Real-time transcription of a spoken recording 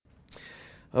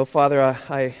Oh, Father,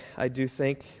 I do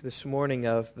think this morning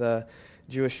of the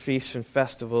Jewish feasts and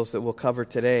festivals that we'll cover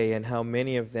today and how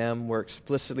many of them were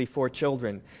explicitly for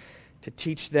children, to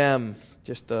teach them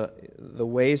just the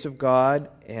ways of God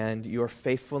and your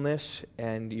faithfulness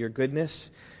and your goodness.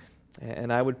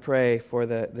 And I would pray for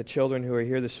the children who are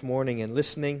here this morning and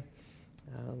listening.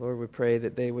 Lord, we pray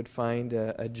that they would find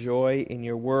a joy in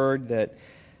your word, that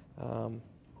God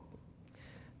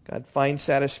find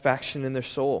satisfaction in their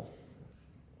soul.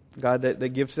 God, that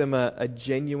gives them a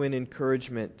genuine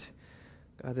encouragement.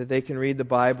 God, that they can read the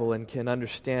Bible and can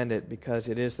understand it because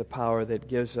it is the power that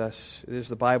gives us, it is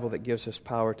the Bible that gives us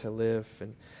power to live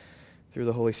and through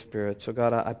the Holy Spirit. So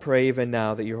God, I pray even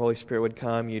now that your Holy Spirit would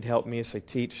come. You'd help me as I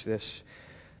teach this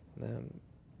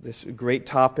great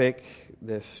topic,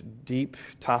 this deep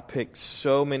topic,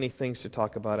 so many things to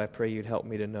talk about. I pray you'd help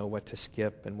me to know what to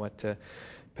skip and what to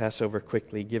pass over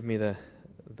quickly. Give me the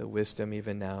wisdom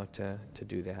even now to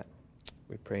do that.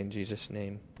 We pray in Jesus'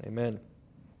 name. Amen.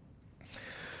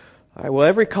 All right, well,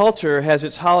 every culture has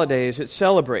its holidays it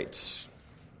celebrates.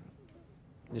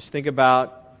 Just think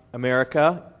about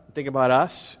America, think about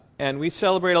us, and we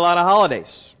celebrate a lot of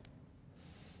holidays.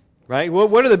 Right?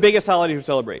 What are the biggest holidays we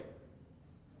celebrate?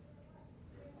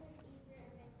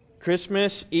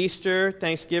 Christmas, Easter,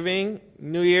 Thanksgiving,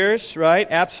 New Year's, right?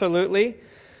 Absolutely.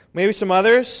 Maybe some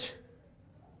others.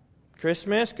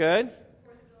 Christmas, good.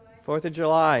 4th of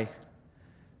July.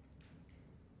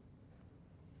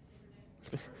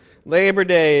 Labor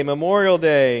Day, Memorial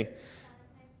Day,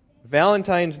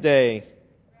 Valentine's Day,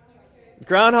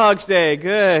 Groundhog's Day,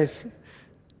 good.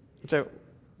 So,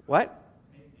 what?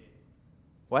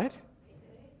 What?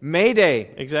 May Day,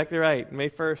 exactly right,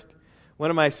 May 1st. One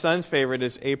of my son's favorite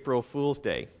is April Fool's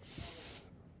Day.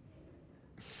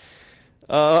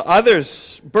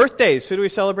 Others, birthdays. Who do we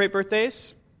celebrate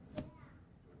birthdays?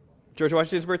 George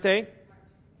Washington's birthday?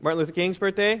 Martin Luther King's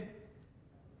birthday?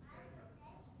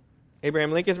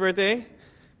 Abraham Lincoln's birthday?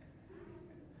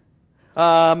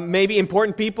 Maybe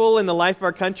important people in the life of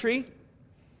our country?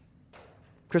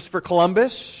 Christopher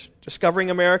Columbus, discovering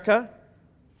America.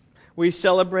 We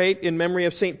celebrate in memory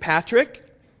of St. Patrick.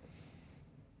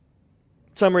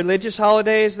 Some religious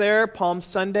holidays there, Palm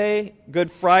Sunday,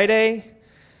 Good Friday.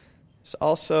 There's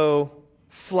also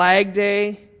Flag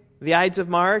Day, the Ides of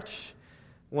March.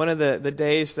 One of the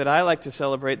days that I like to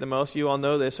celebrate the most, you all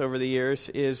know this over the years,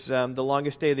 is the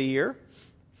longest day of the year.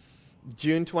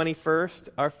 June 21st,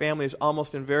 our family is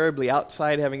almost invariably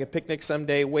outside having a picnic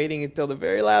someday, waiting until the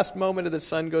very last moment of the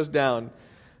sun goes down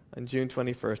on June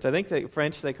 21st. I think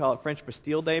they call it French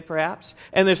Bastille Day, perhaps.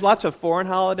 And there's lots of foreign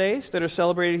holidays that are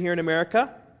celebrated here in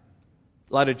America.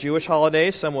 A lot of Jewish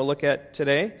holidays, some we'll look at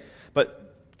today.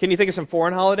 But can you think of some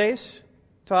foreign holidays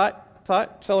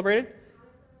celebrated?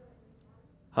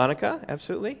 Hanukkah,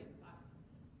 absolutely.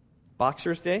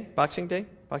 Boxing Day,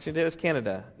 that's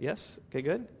Canada. Yes? Okay,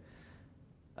 good.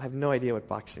 I have no idea what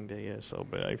Boxing Day is,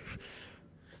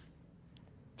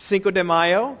 Cinco de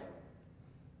Mayo.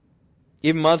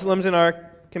 Even Muslims in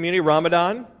our community,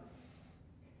 Ramadan.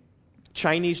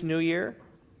 Chinese New Year.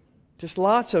 Just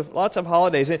lots of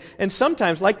holidays. And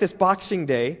sometimes, like this Boxing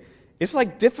Day, it's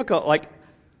like difficult. Like,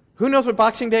 who knows what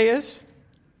Boxing Day is?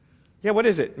 Yeah, what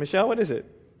is it? Michelle, what is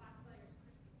it?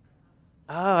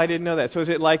 Oh, I didn't know that. So is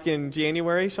it like in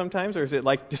January sometimes, or is it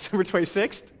like December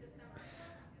 26th?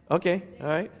 Okay, all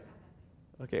right.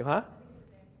 Okay, huh?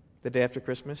 The day after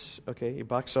Christmas? Okay, you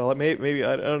box all it. Maybe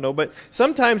I don't know. But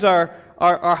sometimes our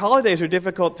holidays are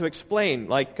difficult to explain,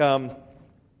 like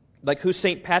who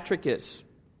St. Patrick is.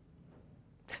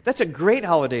 That's a great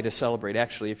holiday to celebrate,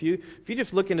 actually. If you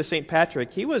just look into St.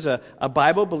 Patrick, he was a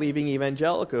Bible-believing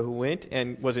evangelical who went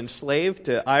and was enslaved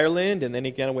to Ireland, and then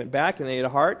he kind of went back, and they had a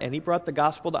heart, and he brought the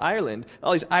gospel to Ireland.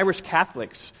 All these Irish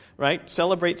Catholics, right,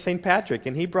 celebrate St. Patrick,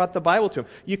 and he brought the Bible to them.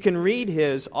 You can read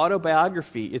his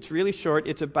autobiography. It's really short.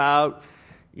 It's about,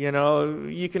 you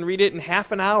can read it in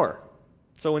half an hour.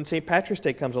 So when St. Patrick's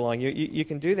Day comes along, you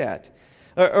can do that.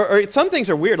 Or some things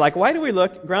are weird, like why do we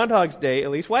look, Groundhog's Day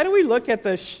at least, why do we look at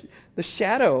the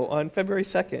shadow on February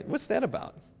 2nd? What's that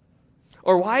about?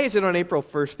 Or why is it on April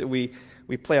 1st that we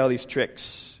play all these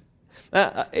tricks?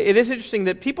 It is interesting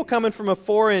that people coming from a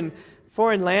foreign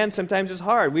land sometimes is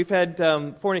hard. We've had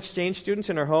foreign exchange students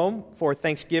in our home for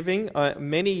Thanksgiving.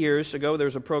 Many years ago, there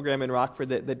was a program in Rockford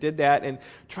that did that, and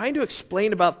trying to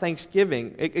explain about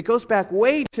Thanksgiving, it goes back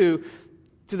way to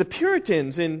the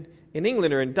Puritans in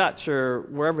England or in Dutch or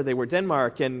wherever they were,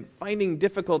 Denmark, and finding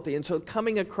difficulty. And so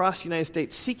coming across the United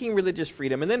States, seeking religious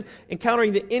freedom, and then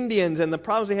encountering the Indians and the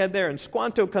problems they had there, and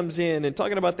Squanto comes in and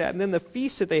talking about that, and then the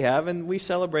feasts that they have, and we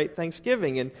celebrate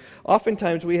Thanksgiving. And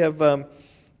oftentimes we have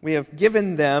We have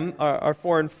given them, our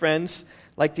foreign friends,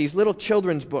 like these little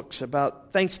children's books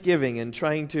about Thanksgiving and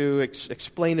trying to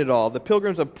explain it all. The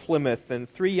Pilgrims of Plymouth and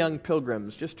 3 Young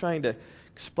Pilgrims, just trying to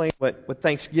explain what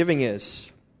Thanksgiving is.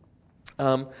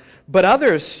 But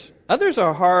others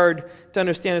are hard to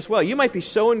understand as well. You might be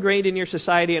so ingrained in your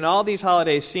society, and all these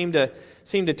holidays seem to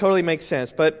totally make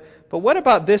sense. But what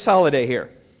about this holiday here?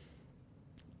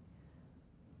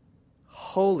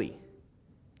 Holy.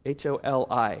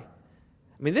 Holi.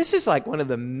 I mean, this is like one of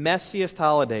the messiest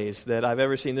holidays that I've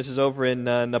ever seen. This is over in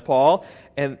Nepal.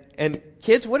 And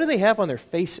kids, what do they have on their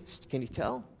faces? Can you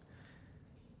tell?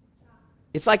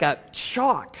 It's like a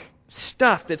chalk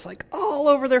stuff that's like all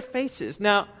over their faces.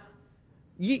 Now,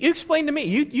 you explain to me.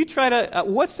 You try to,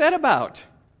 what's that about?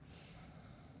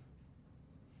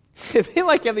 They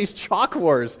like have these chalk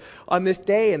wars on this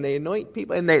day, and they anoint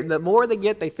people. And the more they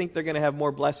get, they think they're going to have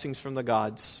more blessings from the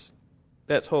gods.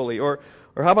 That's holy. Or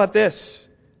how about this?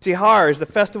 Tihar is the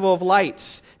festival of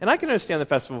lights, and I can understand the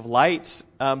festival of lights,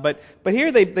 but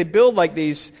here they build like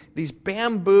these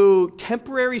bamboo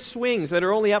temporary swings that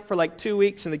are only up for like 2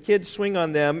 weeks, and the kids swing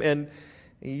on them. And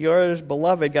yours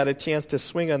beloved got a chance to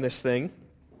swing on this thing,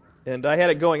 and I had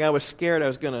it going. I was scared I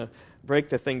was going to break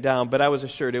the thing down, but I was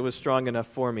assured it was strong enough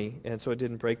for me, and so it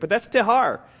didn't break. But that's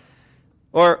Tihar.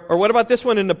 Or what about this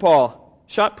one in Nepal?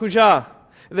 Chhat Puja.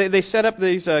 They set up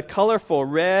these colorful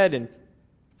red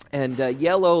and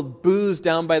yellow booths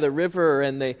down by the river,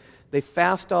 and they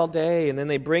fast all day, and then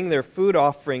they bring their food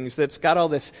offerings that's got all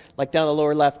this, like down the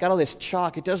lower left, got all this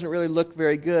chalk. It doesn't really look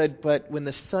very good, but when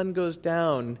the sun goes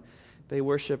down, they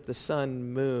worship the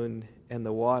sun, moon, and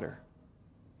the water.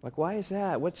 Like, why is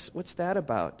that? What's that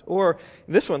about? Or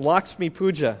this one, Lakshmi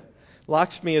Puja.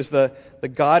 Lakshmi is the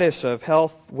goddess of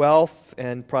health, wealth,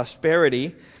 and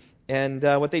prosperity. And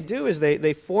what they do is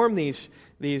they form these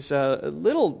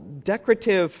little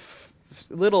decorative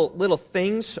little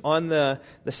things on the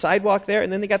sidewalk there,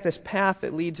 and then they got this path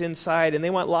that leads inside, and they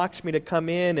want Lakshmi to come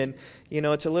in, and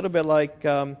it's a little bit like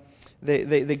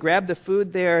they grab the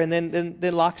food there, and then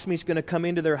Lakshmi's going to come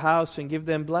into their house and give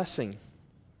them blessing.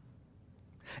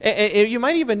 And you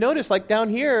might even notice, like down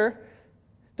here,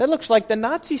 that looks like the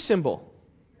Nazi symbol.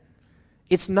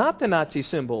 It's not the Nazi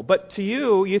symbol, but to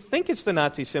you think it's the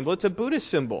Nazi symbol. It's a Buddhist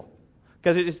symbol,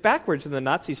 because it is backwards than the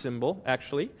Nazi symbol,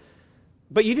 actually.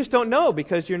 But you just don't know,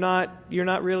 because you're not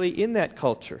really in that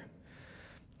culture.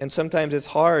 And sometimes it's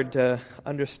hard to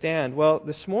understand. Well,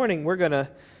 this morning we're going to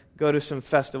go to some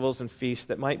festivals and feasts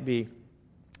that might be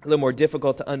a little more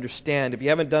difficult to understand. If you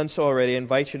haven't done so already, I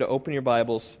invite you to open your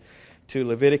Bibles to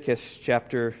Leviticus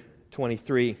chapter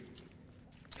 23.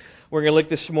 We're going to look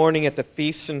this morning at the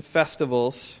feasts and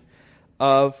festivals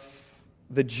of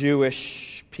the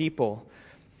Jewish people.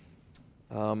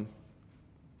 And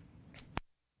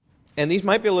these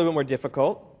might be a little bit more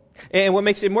difficult. And what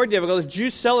makes it more difficult is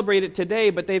Jews celebrate it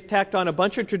today, but they've tacked on a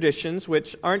bunch of traditions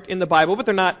which aren't in the Bible, but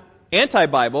they're not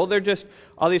anti-Bible. They're just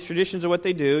all these traditions of what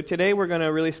they do. Today we're going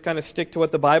to really kind of stick to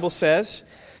what the Bible says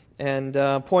and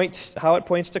how it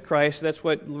points to Christ. That's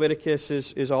what Leviticus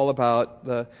is all about,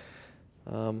 the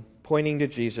pointing to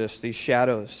Jesus, these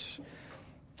shadows.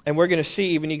 And we're going to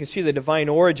see, even you can see the divine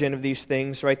origin of these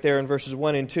things right there in verses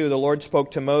 1 and 2. The Lord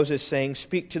spoke to Moses, saying,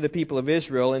 "Speak to the people of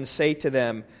Israel and say to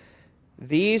them,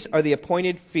 these are the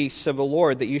appointed feasts of the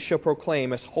Lord that you shall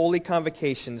proclaim as holy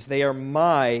convocations. They are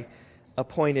my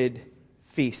appointed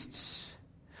feasts."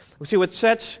 We see what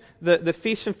sets the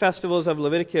feasts and festivals of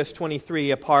Leviticus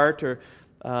 23 apart, or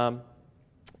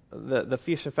the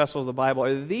feasts and festivals of the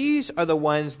Bible. These are the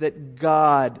ones that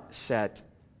God set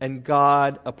and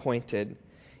God appointed.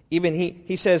 Even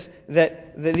he says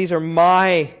that these are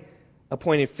my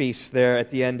appointed feasts there at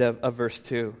the end of verse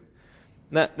 2.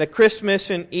 Now, that Christmas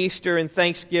and Easter and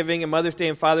Thanksgiving and Mother's Day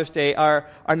and Father's Day are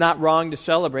not wrong to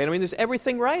celebrate. I mean, there's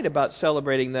everything right about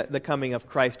celebrating the coming of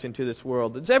Christ into this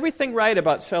world. There's everything right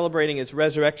about celebrating His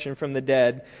resurrection from the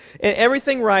dead. And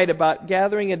everything right about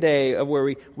gathering a day of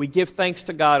where we give thanks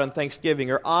to God on Thanksgiving,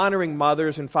 or honoring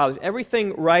mothers and fathers.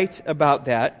 Everything right about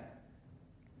that.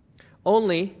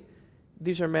 Only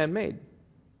these are man-made.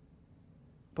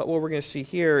 But what we're going to see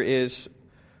here is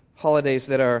holidays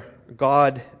that are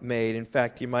God-made. In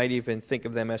fact, you might even think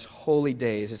of them as holy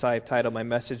days, as I have titled my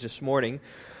message this morning.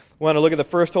 We want to look at the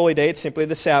first holy day. It's simply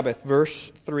the Sabbath.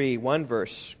 Verse 3, one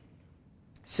verse.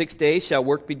 6 days shall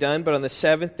work be done, but on the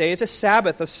seventh day is a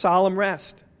Sabbath of solemn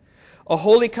rest, a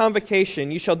holy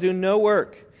convocation. You shall do no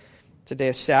work. It's a day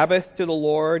of Sabbath to the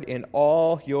Lord in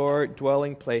all your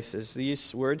dwelling places.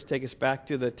 These words take us back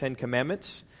to the Ten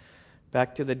Commandments,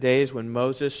 back to the days when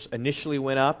Moses initially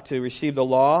went up to receive the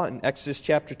law in Exodus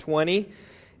chapter 20.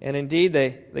 And indeed,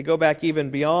 they go back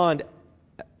even beyond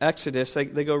Exodus,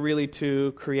 they go really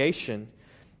to creation.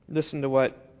 Listen to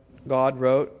what God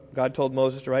wrote. God told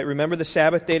Moses to write, "Remember the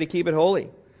Sabbath day to keep it holy.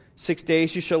 6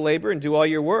 days you shall labor and do all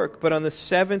your work, but on the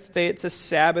seventh day it's a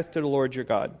Sabbath to the Lord your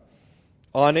God.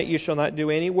 On it you shall not do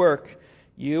any work,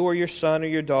 you or your son or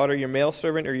your daughter, your male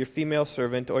servant or your female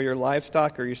servant, or your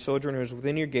livestock or your sojourners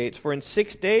within your gates. For in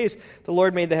 6 days the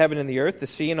Lord made the heaven and the earth, the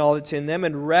sea and all that's in them,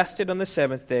 and rested on the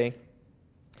seventh day.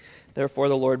 Therefore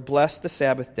the Lord blessed the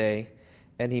Sabbath day,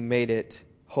 and He made it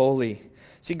holy."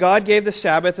 See, God gave the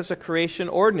Sabbath as a creation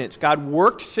ordinance. God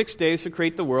worked 6 days to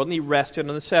create the world, and He rested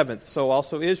on the seventh. So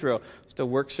also Israel was to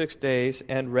work 6 days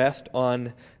and rest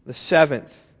on the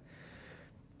seventh.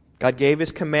 God gave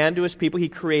His command to His people. He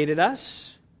created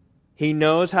us. He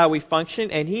knows how we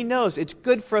function, and He knows it's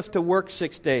good for us to work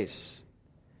 6 days.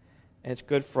 And it's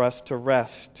good for us to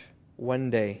rest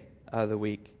one day out of the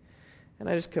week. And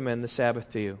I just commend the Sabbath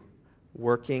to you,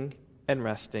 working and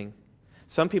resting.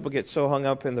 Some people get so hung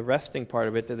up in the resting part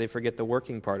of it that they forget the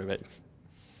working part of it.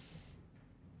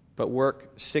 But work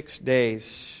 6 days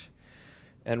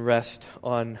and rest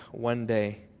on one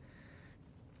day.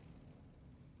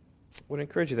 I would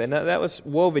encourage you that. Now, that was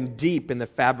woven deep in the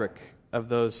fabric of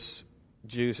those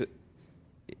Jews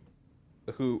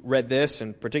who read this,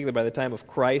 and particularly by the time of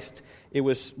Christ, it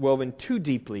was woven too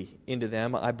deeply into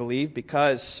them, I believe,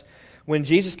 because when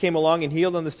Jesus came along and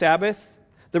healed on the Sabbath,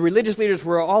 the religious leaders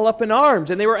were all up in arms,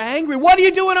 and they were angry. "What are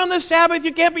you doing on the Sabbath?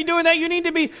 You can't be doing that. You need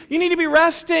to be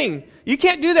resting. You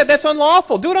can't do that. That's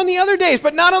unlawful. Do it on the other days,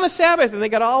 but not on the Sabbath." And they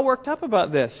got all worked up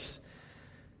about this.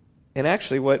 And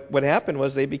actually what happened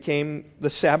was they became the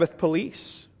Sabbath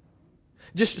police.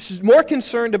 Just more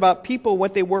concerned about people,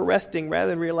 what they were resting,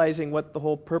 rather than realizing what the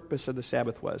whole purpose of the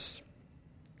Sabbath was.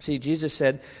 See, Jesus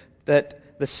said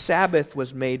that the Sabbath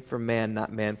was made for man,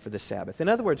 not man for the Sabbath. In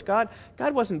other words, God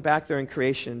wasn't back there in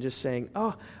creation just saying,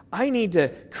 "Oh, I need to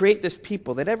create this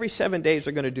people that every 7 days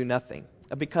are going to do nothing."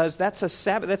 Because that's a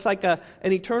Sabbath. That's like an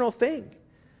eternal thing.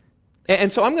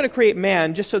 And so I'm going to create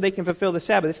man just so they can fulfill the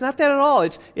Sabbath. It's not that at all.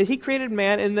 He created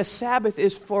man, and the Sabbath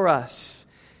is for us.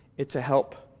 It's a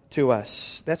help to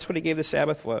us. That's what He gave the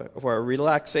Sabbath for a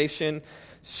relaxation,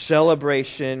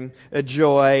 celebration, a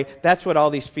joy. That's what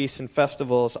all these feasts and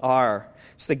festivals are.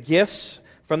 It's the gifts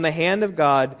from the hand of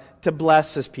God to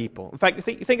bless His people. In fact,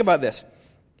 think about this.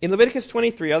 In Leviticus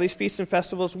 23, all these feasts and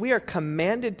festivals, we are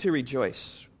commanded to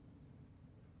rejoice.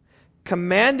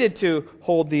 Commanded to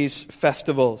hold these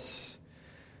festivals.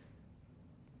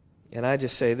 And I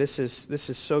just say, this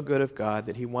is so good of God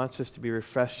that He wants us to be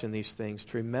refreshed in these things,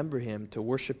 to remember Him, to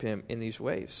worship Him in these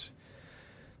ways.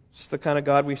 It's the kind of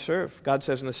God we serve. God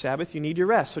says on the Sabbath, you need your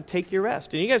rest, so take your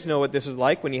rest. And you guys know what this is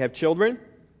like when you have children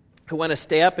who want to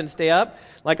stay up and stay up,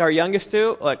 like our youngest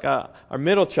do, like our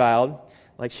middle child,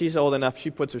 like she's old enough, she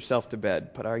puts herself to bed.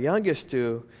 But our youngest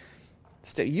do,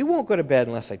 you won't go to bed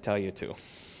unless I tell you to.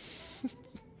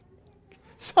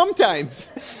 Sometimes.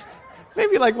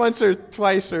 Maybe like once or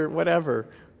twice or whatever.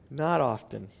 Not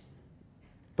often.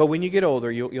 But when you get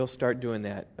older, you'll start doing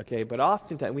that. Okay? But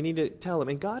oftentimes we need to tell them,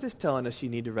 and God is telling us you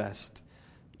need to rest.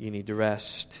 You need to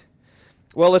rest.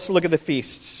 Well, let's look at the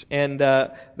feasts. And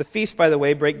the feasts, by the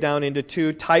way, break down into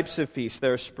two types of feasts.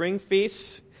 There are spring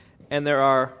feasts and there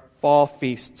are fall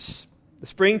feasts. The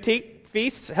spring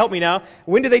feasts, help me now.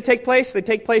 When do they take place? They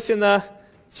take place in the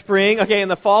spring. Okay, and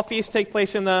the fall feasts take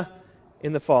place in the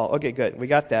fall. Okay, good. We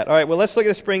got that. All right, well, let's look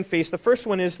at the spring feast. The first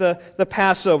one is the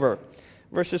Passover.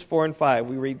 Verses 4 and 5.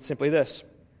 We read simply this.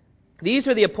 "These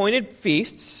are the appointed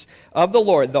feasts of the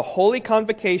Lord, the holy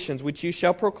convocations which you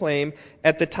shall proclaim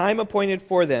at the time appointed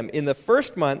for them, in the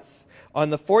first month,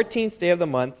 on the 14th day of the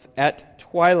month, at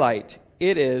twilight.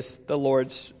 It is the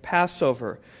Lord's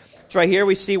Passover." So right here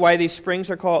we see why these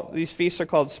feasts are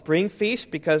called spring feasts,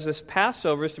 because this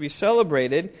Passover is to be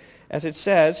celebrated, as it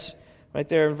says right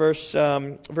there in verse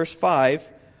 5,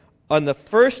 on the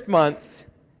first month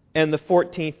and the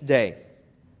 14th day.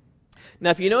 Now,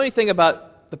 if you know anything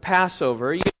about the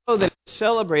Passover, you know that it's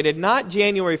celebrated not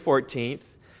January 14th,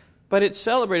 but it's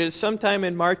celebrated sometime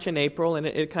in March and April, and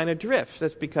it kind of drifts.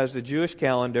 That's because the Jewish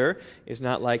calendar is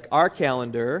not like our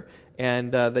calendar,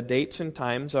 and the dates and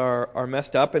times are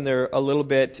messed up, and they're a little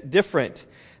bit different.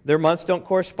 Their months don't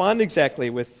correspond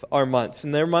exactly with our months,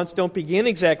 and their months don't begin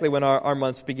exactly when our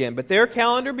months begin. But their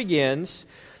calendar begins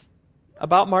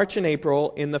about March and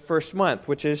April in the first month,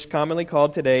 which is commonly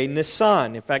called today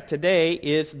Nisan. In fact, today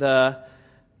is the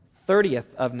 30th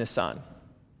of Nisan.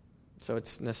 So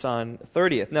it's Nisan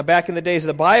 30th. Now, back in the days of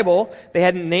the Bible, they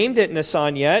hadn't named it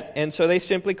Nisan yet, and so they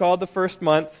simply called the first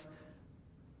month,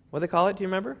 what do they call it? Do you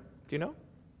remember? Do you know?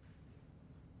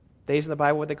 Days in the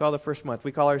Bible, what they call the first month.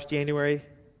 We call ours January.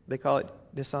 They call it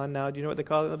Nisan now? Do you know what they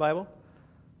call it in the Bible?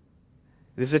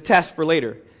 This is a test for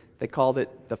later. They called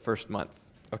it the first month.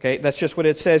 Okay, that's just what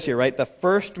it says here, right? The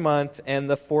first month and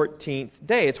the 14th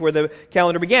day. It's where the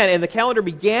calendar began. And the calendar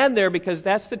began there because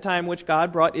that's the time which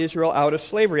God brought Israel out of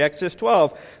slavery. Exodus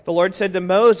 12. The Lord said to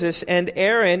Moses and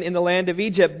Aaron in the land of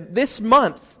Egypt, "This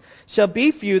month shall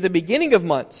be for you the beginning of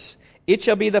months. It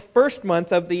shall be the first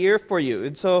month of the year for you."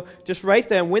 And so just right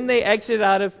then, when they exited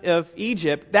out of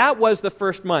Egypt, that was the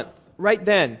first month. Right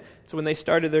then. So when they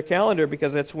started their calendar,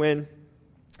 because that's when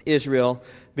Israel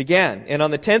began. And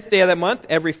on the 10th day of that month,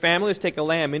 every family was to take a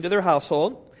lamb into their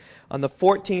household. On the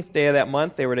 14th day of that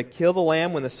month, they were to kill the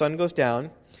lamb when the sun goes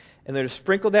down, and they're to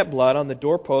sprinkle that blood on the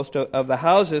doorpost of the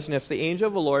houses. And if the angel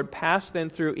of the Lord passed then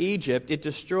through Egypt, it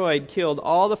destroyed, killed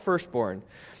all the firstborn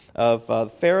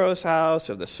of Pharaoh's house,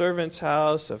 of the servant's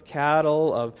house, of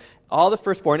cattle, of all the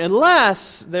firstborn,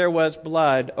 unless there was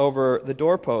blood over the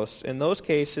doorposts. In those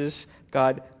cases,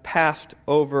 God passed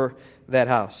over that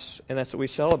house. And that's what we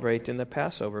celebrate in the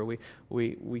Passover.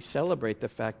 We celebrate the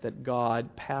fact that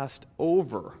God passed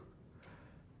over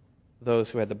those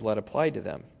who had the blood applied to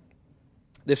them.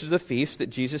 This is the feast that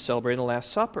Jesus celebrated in the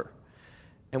Last Supper.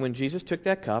 And when Jesus took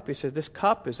that cup, he said, "This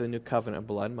cup is the new covenant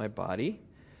blood in my body.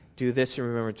 Do this in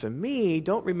remembrance of me."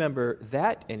 Don't remember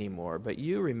that anymore, but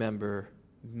you remember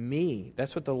me.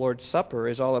 That's what the Lord's Supper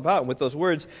is all about. And with those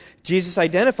words, Jesus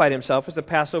identified himself as the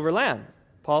Passover lamb.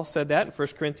 Paul said that in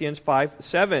 1 Corinthians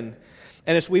 5:7.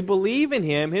 And as we believe in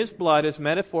him, his blood is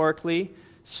metaphorically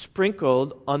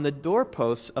sprinkled on the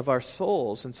doorposts of our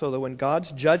souls. And so that when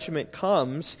God's judgment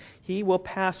comes, he will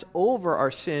pass over our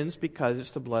sins because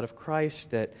it's the blood of Christ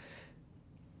that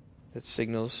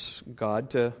signals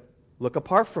God to look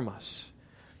apart from us,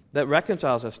 that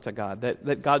reconciles us to God,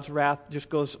 that God's wrath just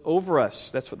goes over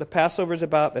us. That's what the Passover is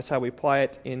about. That's how we apply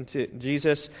it into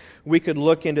Jesus. We could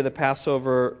look into the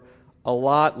Passover a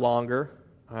lot longer.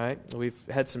 All right, we've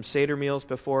had some Seder meals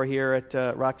before here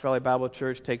at Rock Valley Bible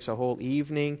Church. It takes a whole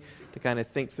evening to kind of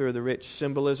think through the rich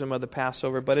symbolism of the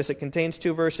Passover. But as it contains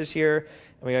 2 verses here,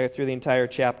 and we got to go through the entire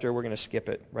chapter, we're going to skip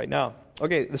it right now.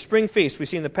 Okay, the spring feast. We've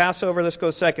seen the Passover. Let's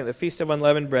go second, the Feast of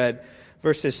Unleavened Bread,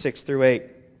 verses 6 through 8.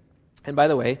 And by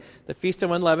the way, the Feast of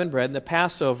Unleavened Bread and the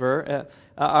Passover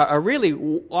are really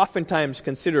oftentimes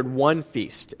considered one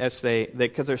feast, as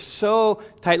because they're so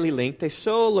tightly linked. They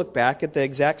so look back at the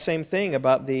exact same thing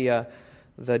about the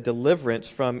deliverance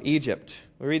from Egypt.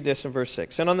 We read this in verse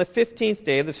 6. "And on the 15th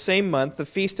day of the same month, the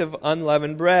Feast of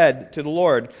Unleavened Bread to the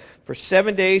Lord. For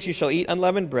 7 days you shall eat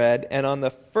unleavened bread, and on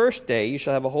the first day you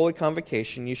shall have a holy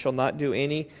convocation. You shall not do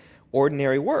any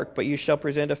ordinary work, but you shall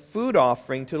present a food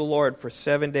offering to the Lord for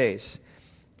 7 days.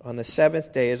 On the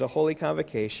 7th day is a holy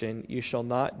convocation. You shall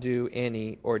not do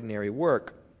any ordinary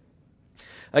work."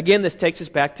 Again, this takes us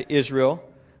back to Israel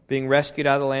being rescued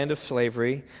out of the land of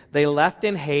slavery. They left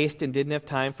in haste and didn't have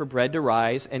time for bread to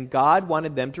rise, and God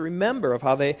wanted them to remember of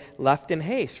how they left in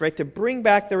haste, right? To bring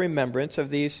back the remembrance of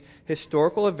these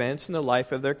historical events in the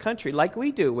life of their country, like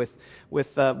we do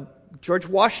with George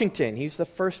Washington. He's the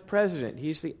first president.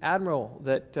 He's the admiral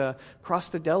that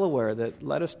crossed the Delaware, that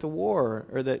led us to war,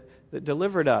 or that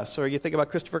delivered us. Or you think about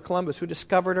Christopher Columbus, who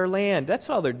discovered our land. That's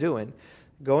all they're doing,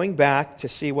 going back to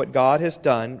see what God has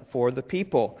done for the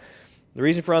people. The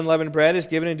reason for unleavened bread is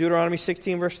given in Deuteronomy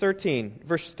 16, verse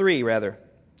 3, rather.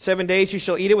 7 days you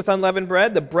shall eat it with unleavened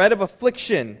bread, the bread of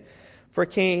affliction. For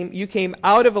you came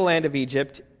out of the land of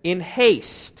Egypt in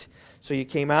haste. So you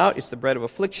came out, it's the bread of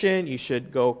affliction, you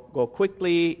should go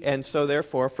quickly, and so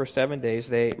therefore for 7 days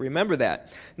they remember that.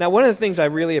 Now one of the things I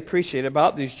really appreciate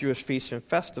about these Jewish feasts and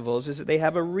festivals is that they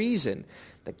have a reason,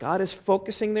 that God is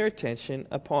focusing their attention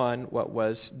upon what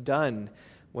was done,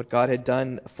 what God had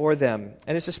done for them.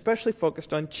 And it's especially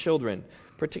focused on children,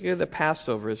 particularly the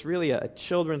Passover is really a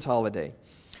children's holiday.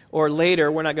 Or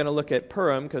later, we're not going to look at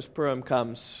Purim, because Purim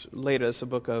comes later as the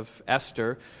book of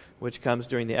Esther, which comes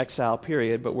during the exile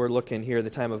period, but we're looking here at the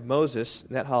time of Moses,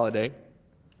 that holiday.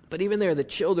 But even there, the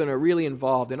children are really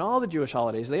involved in all the Jewish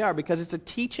holidays. They are, because it's a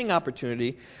teaching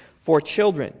opportunity for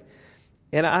children.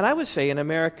 And I would say in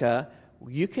America,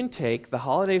 you can take the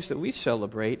holidays that we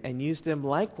celebrate and use them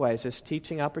likewise as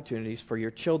teaching opportunities for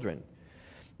your children.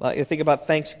 You think about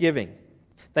Thanksgiving.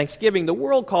 Thanksgiving, the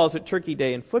world calls it Turkey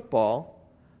Day in football,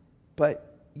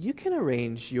 but you can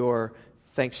arrange your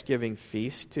Thanksgiving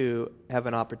feast to have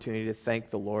an opportunity to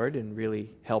thank the Lord and really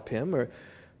help Him. Or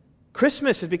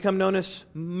Christmas has become known as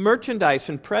merchandise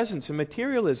and presents and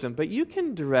materialism, but you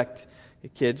can direct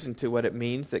your kids into what it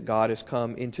means that God has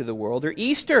come into the world. Or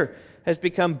Easter has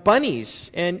become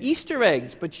bunnies and Easter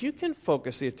eggs, but you can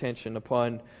focus the attention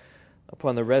upon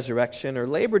the resurrection. Or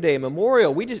Labor Day,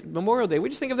 Memorial Day, we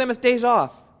just think of them as days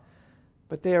off.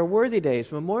 But they are worthy days.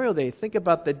 Memorial Day, think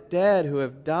about the dead who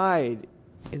have died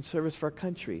in service for our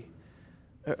country.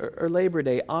 Or Labor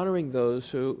Day, honoring those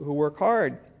who work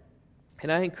hard.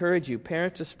 And I encourage you,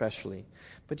 parents especially,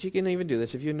 but you can even do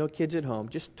this if you have no kids at home,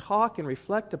 just talk and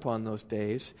reflect upon those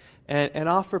days and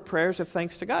offer prayers of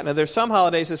thanks to God. Now there's some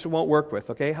holidays this won't work with,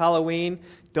 okay? Halloween,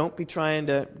 don't be trying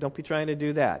to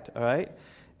do that, all right?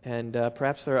 And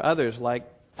perhaps there are others like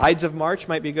Ides of March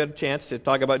might be a good chance to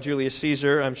talk about Julius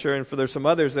Caesar, I'm sure, and there's some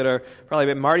others that are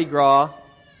probably a bit Mardi Gras.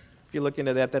 If you look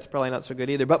into that, that's probably not so good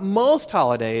either. But most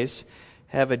holidays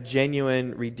have a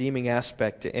genuine redeeming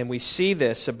aspect, and we see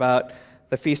this about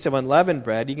the Feast of Unleavened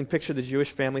Bread. You can picture the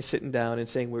Jewish family sitting down and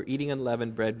saying, we're eating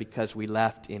unleavened bread because we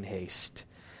left in haste.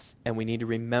 And we need to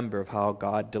remember of how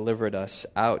God delivered us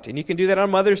out. And you can do that on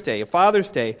Mother's Day, Father's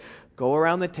Day. Go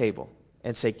around the table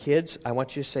and say, kids, I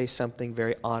want you to say something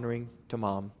very honoring to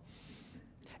Mom.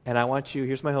 And I want you,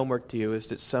 here's my homework to you, is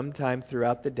that sometime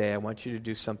throughout the day, I want you to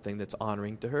do something that's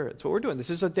honoring to her. That's what we're doing. This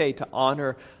is a day to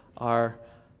honor our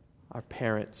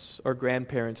parents, or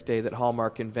grandparents' day that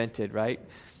Hallmark invented, right?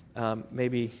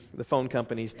 Maybe the phone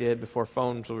companies did before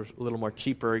phones were a little more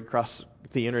cheaper across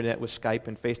the internet with Skype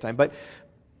and FaceTime.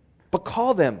 But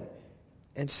call them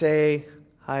and say,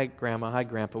 hi, Grandma, hi,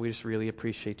 Grandpa, we just really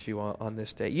appreciate you on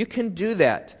this day. You can do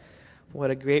that. What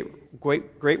a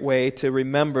great way to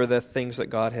remember the things that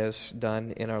God has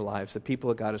done in our lives, the people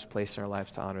that God has placed in our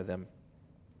lives to honor them.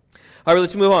 All right,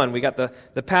 let's move on. We got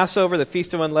the Passover, the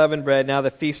Feast of Unleavened Bread, now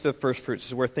the Feast of First Fruits.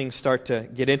 This is where things start to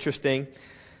get interesting.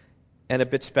 And a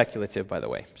bit speculative, by the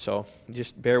way. So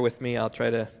just bear with me. I'll try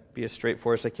to be as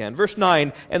straightforward as I can. Verse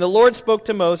 9, and the Lord spoke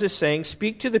to Moses, saying,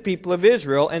 speak to the people of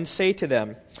Israel, and say to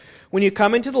them, when you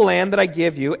come into the land that I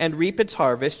give you, and reap its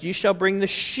harvest, you shall bring the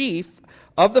sheaf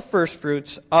of the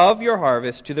firstfruits of your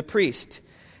harvest to the priest.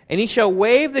 And he shall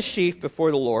wave the sheaf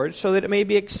before the Lord, so that it may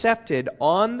be accepted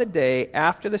on the day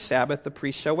after the Sabbath, the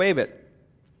priest shall wave it.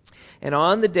 And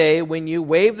on the day when you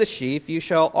wave the sheaf, you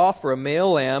shall offer a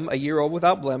male lamb, a year old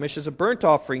without blemish, as a burnt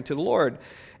offering to the Lord.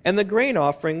 And the grain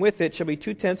offering with it shall be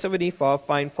 2/10 of an ephah of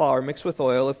fine flour mixed with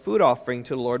oil, a food offering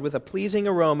to the Lord with a pleasing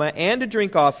aroma, and a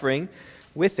drink offering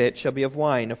with it shall be of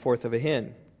wine, 1/4 of a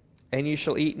hin. And you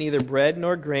shall eat neither bread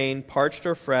nor grain, parched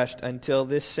or fresh, until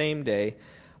this same day,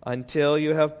 until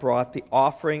you have brought the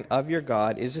offering of your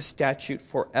God, is a statute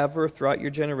forever throughout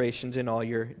your generations in all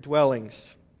your dwellings.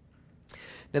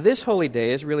 Now, this holy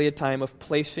day is really a time of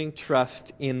placing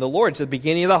trust in the Lord. It's the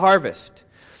beginning of the harvest.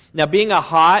 Now, being a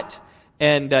hot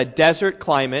and desert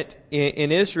climate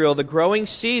in Israel, the growing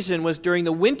season was during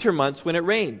the winter months when it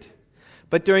rained.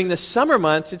 But during the summer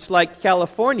months, it's like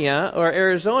California or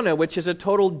Arizona, which is a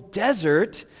total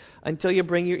desert until you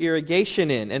bring your irrigation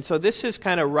in. And so this is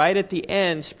kind of right at the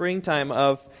end, springtime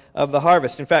of the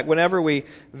harvest. In fact, whenever we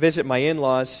visit my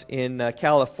in-laws in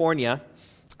California,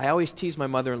 I always tease my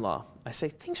mother-in-law. I say,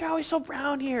 things are always so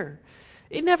brown here.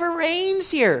 It never rains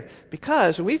here.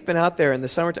 Because we've been out there in the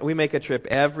summertime. We make a trip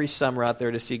every summer out there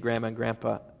to see Grandma and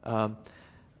Grandpa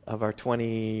of our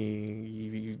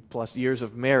 20-plus years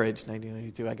of marriage.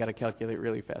 1992, I got to calculate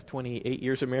really fast. 28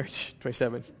 years of marriage?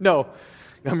 27? No,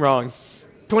 I'm wrong.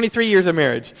 23 years of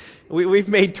marriage. We've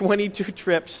made 22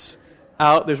 trips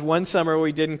out. There's one summer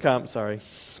we didn't come. Sorry.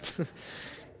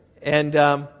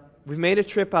 And we've made a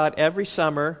trip out every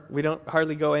summer. We don't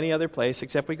hardly go any other place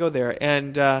except we go there.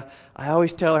 And I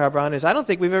always tell her how brown it is. I don't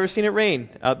think we've ever seen it rain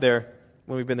out there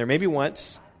when we've been there. Maybe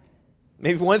once.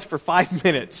 Maybe once for 5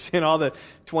 minutes in all the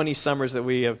 20 summers that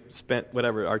we have spent,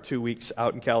 our 2 weeks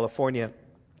out in California.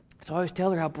 So I always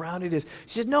tell her how brown it is.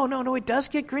 She said, no, it does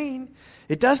get green.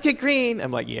 It does get green.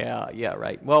 I'm like, yeah,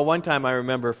 right. Well, one time I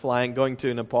remember going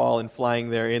to Nepal and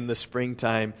flying there in the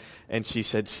springtime, and she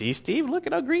said, see, Steve, look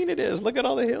at how green it is. Look at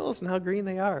all the hills and how green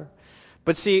they are.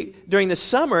 But see, during the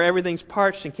summer, everything's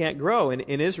parched and can't grow.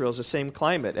 In Israel, it's the same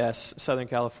climate as Southern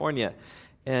California.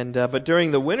 And but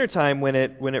during the wintertime, when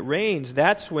it rains,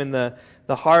 that's when the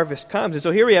harvest comes. And so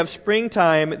here we have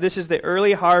springtime. This is the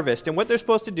early harvest. And what they're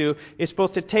supposed to do is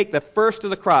supposed to take the first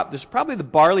of the crop. This is probably the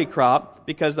barley crop,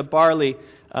 because the barley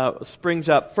springs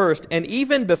up first. And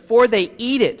even before they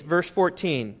eat it, verse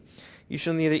 14, you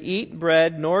shall neither eat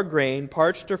bread nor grain,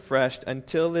 parched or fresh,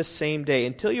 until this same day,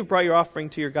 until you brought your offering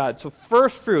to your God. So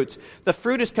first fruits. The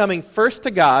fruit is coming first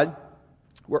to God.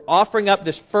 We're offering up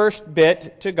this first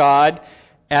bit to God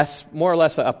as more or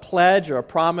less a pledge or a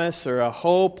promise or a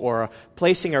hope or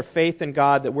placing our faith in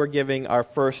God that we're giving our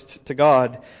first to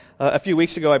God. A few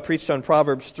weeks ago I preached on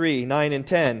Proverbs 3, 9 and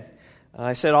 10.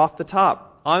 I said off the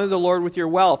top, honor the Lord with your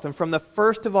wealth and from the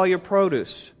first of all your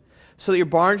produce. so that your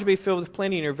barns will be filled with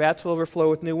plenty and your vats will overflow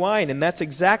with new wine. And that's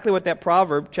exactly what that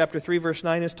proverb, chapter 3, verse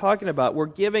 9, is talking about. We're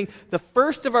giving the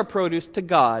first of our produce to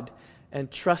God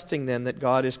and trusting then that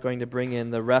God is going to bring in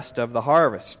the rest of the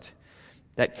harvest.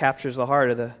 That captures the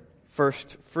heart of the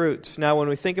first fruits. Now, when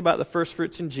we think about the first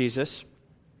fruits in Jesus,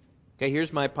 okay,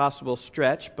 here's my possible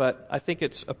stretch, but I think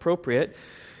it's appropriate,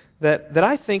 that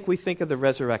I think we think of the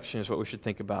resurrection is what we should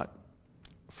think about.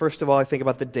 First of all, I think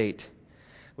about the date.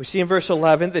 We see in verse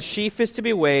 11, the sheaf is to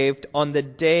be waved on the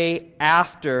day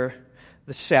after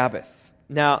the Sabbath.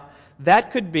 Now,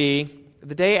 that could be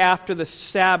the day after the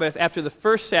Sabbath, after the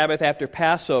first Sabbath, after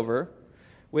Passover,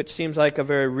 which seems like a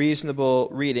very reasonable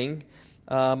reading.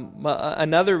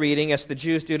 Another reading, as the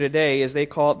Jews do today, is they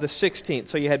call it the 16th.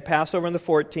 So you had Passover on the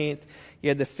 14th, you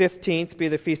had the 15th be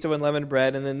the Feast of Unleavened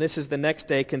Bread, and then this is the next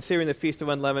day, considering the Feast of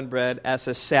Unleavened Bread as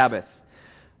a Sabbath.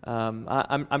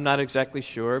 I'm not exactly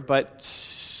sure, but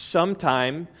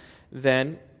sometime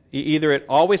then, either it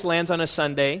always lands on a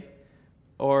Sunday,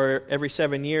 or every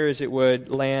 7 years it would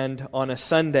land on a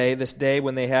Sunday, this day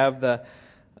when they have the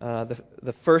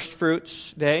first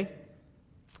fruits day.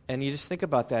 And you just think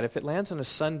about that. If it lands on a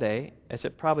Sunday, as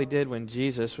it probably did when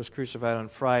Jesus was crucified on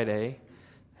Friday,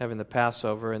 having the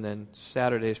Passover, and then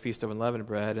Saturday's Feast of Unleavened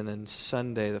Bread, and then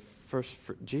Sunday,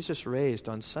 Jesus raised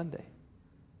on Sunday.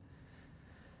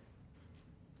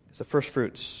 It's the first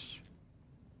fruits.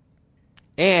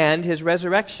 And his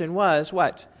resurrection was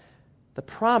what? The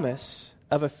promise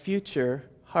of a future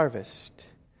harvest.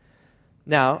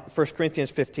 Now, 1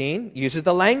 Corinthians 15 uses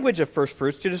the language of first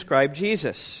fruits to describe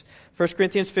Jesus. 1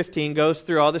 Corinthians 15 goes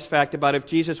through all this fact about if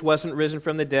Jesus wasn't risen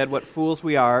from the dead, what fools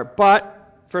we are.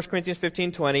 But 1 Corinthians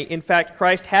 15:20, in fact,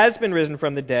 Christ has been risen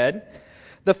from the dead,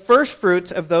 the first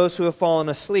fruits of those who have fallen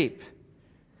asleep.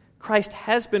 Christ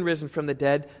has been risen from the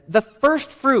dead, the first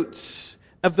fruits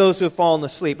of those who have fallen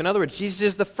asleep. In other words, Jesus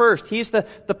is the first. He's the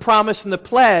promise and the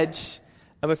pledge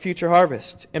of a future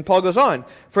harvest. And Paul goes on,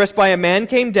 for as by a man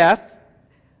came death,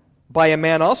 by a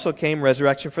man also came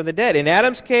resurrection from the dead. In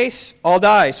Adam's case, all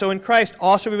die. So in Christ,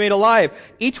 all shall be made alive,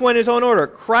 each one in his own order.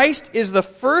 Christ is the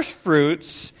first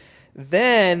fruits,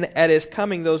 then at his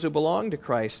coming those who belong to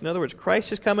Christ. In other words,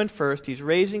 Christ is coming first, he's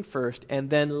raising first, and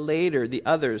then later the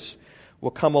others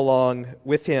will come along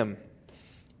with him.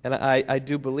 And I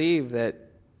do believe that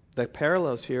the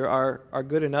parallels here are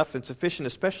good enough and sufficient,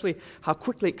 especially how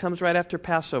quickly it comes right after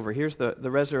Passover. Here's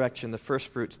the resurrection, the first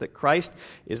fruits, that Christ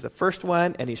is the first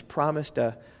one, and he's promised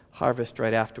a harvest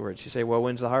right afterwards. You say, well,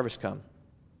 when's the harvest come?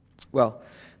 Well,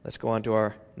 let's go on to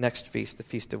our next feast, the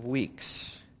Feast of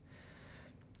Weeks.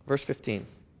 Verse 15.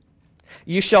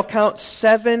 You shall count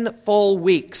 7 full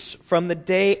weeks from the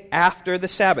day after the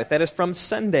Sabbath. That is from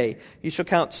Sunday. You shall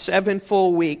count 7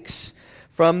 full weeks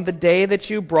from the day that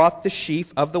you brought the sheaf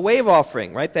of the wave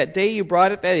offering, right? That day you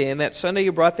brought that in, that Sunday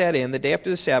you brought that in, the day after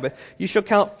the Sabbath. You shall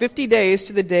count 50 days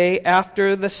to the day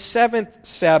after the 7th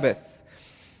Sabbath.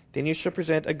 Then you shall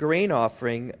present a grain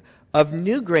offering of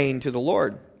new grain to the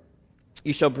Lord.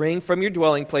 You shall bring from your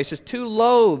dwelling places 2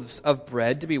 loaves of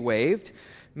bread to be waved,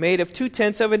 made of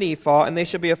 2/10 of an ephah, and they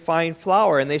shall be of fine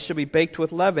flour, and they shall be baked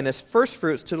with leaven as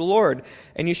firstfruits to the Lord.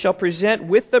 And you shall present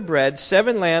with the bread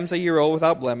 7 lambs a year old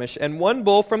without blemish, and 1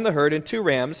 bull from the herd, and 2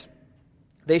 rams.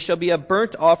 They shall be a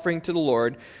burnt offering to the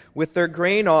Lord, with their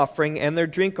grain offering and their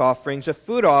drink offerings, a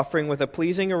food offering with a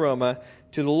pleasing aroma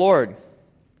to the Lord.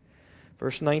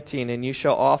 Verse 19, and you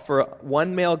shall offer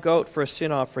 1 male goat for a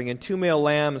sin offering, and 2 male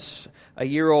lambs a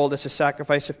year old as a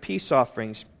sacrifice of peace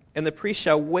offerings. And the priest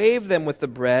shall wave them with the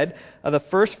bread of the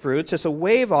firstfruits as a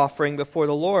wave offering before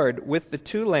the Lord. With the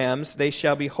 2 lambs they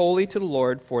shall be holy to the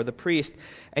Lord for the priest.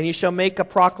 And you shall make a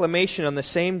proclamation on the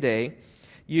same day.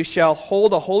 You shall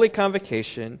hold a holy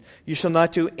convocation. You shall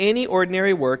not do any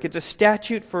ordinary work. It's a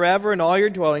statute forever in all your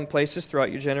dwelling places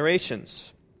throughout your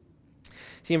generations.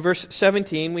 See, in verse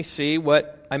 17 we see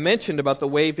what I mentioned about the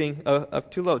waving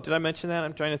of 2 loaves. Did I mention that?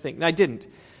 I'm trying to think. No, I didn't.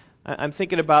 I'm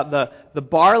thinking about the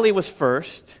barley was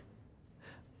first.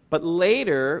 But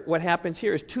later, what happens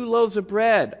here is 2 loaves of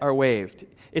bread are waved.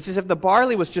 It's as if the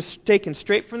barley was just taken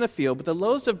straight from the field, but the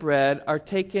loaves of bread are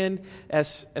taken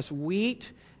as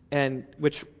wheat, and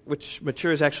which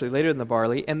matures actually later than the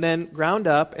barley, and then ground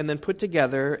up and then put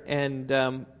together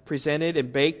and presented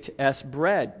and baked as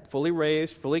bread, fully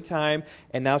raised, fully timed,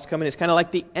 and now it's coming. It's kind of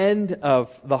like the end of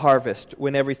the harvest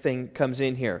when everything comes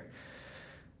in here.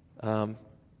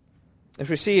 As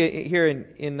we see here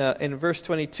in verse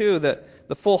 22, that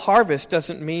the full harvest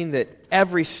doesn't mean that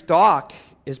every stalk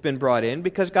has been brought in,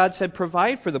 because God said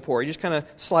provide for the poor. He just kind of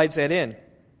slides that in.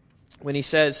 When he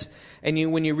says,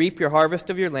 when you reap your harvest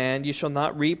of your land, you shall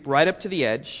not reap right up to the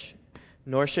edge,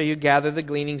 nor shall you gather the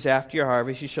gleanings after your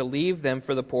harvest. You shall leave them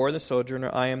for the poor and the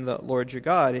sojourner. I am the Lord your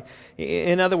God.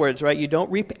 In other words, right, you don't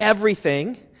reap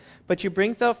everything, but you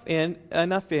bring enough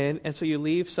in, and so you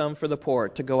leave some for the poor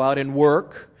to go out and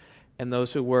work, and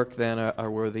those who work then are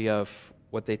worthy of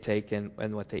what they take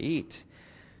and what they eat.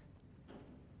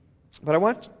 But I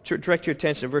want to direct your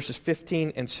attention to verses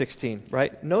 15 and 16,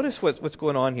 right? Notice what's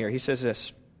going on here. He says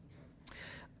this,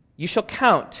 you shall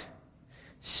count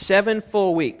 7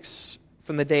 full weeks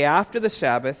from the day after the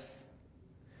Sabbath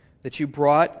that you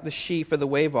brought the sheaf of the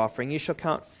wave offering. You shall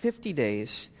count 50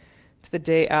 days to the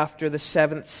day after the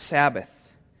 7th Sabbath.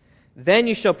 Then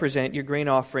you shall present your grain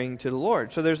offering to the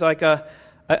Lord. So there's like a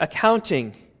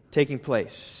counting taking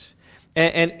place.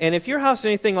 And if your house is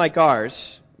anything like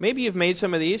ours, maybe you've made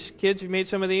some of these. Kids, you've made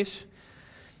some of these?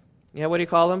 Yeah, what do you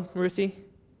call them, Ruthie?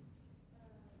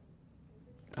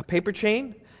 A paper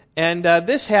chain? And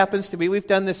this happens to be, we've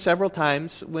done this several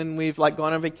times when we've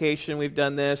gone on vacation. We've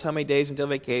done this, how many days until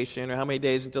vacation, or how many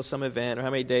days until some event, or how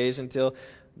many days until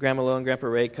Grandma Lo and Grandpa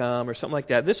Ray come, or something like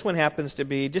that. This one happens to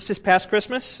be just this past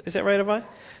Christmas. Is that right, Yvonne?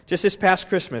 Just this past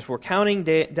Christmas. We're counting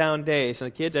down days, and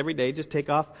the kids every day just take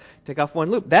off one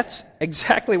loop. That's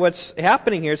exactly what's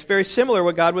happening here. It's very similar to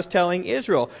what God was telling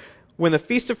Israel. When the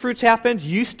Feast of Fruits happens,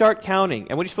 you start counting.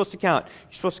 And what are you supposed to count?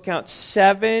 You're supposed to count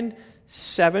 7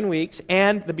 weeks,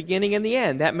 and the beginning and the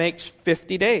end. That makes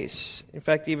 50 days. In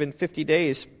fact, even 50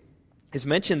 days is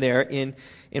mentioned there in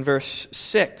verse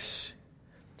 6.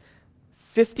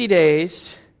 50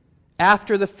 days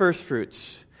after the first fruits.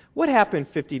 What happened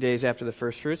 50 days after the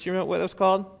first fruits? You remember what it was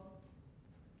called?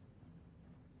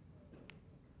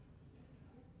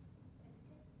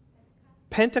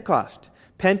 Pentecost.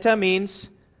 Penta means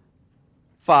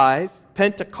 5.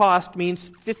 Pentecost means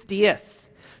 50th.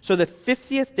 So the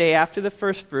 50th day after the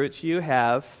first fruits, you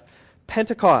have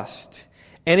Pentecost.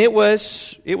 And it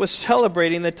was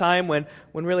celebrating the time when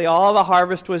really all the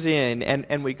harvest was in,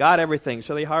 and we got everything.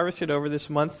 So they harvested over this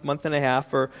month and a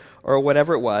half, or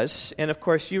whatever it was. And of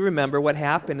course, you remember what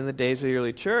happened in the days of the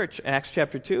early church. Acts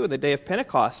chapter 2, the day of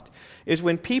Pentecost, is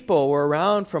when people were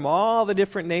around from all the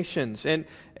different nations. And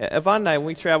Yvonne and I, when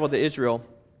we traveled to Israel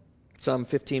some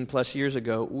 15 plus years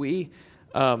ago,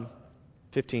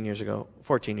 14 years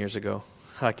ago.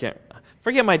 I can't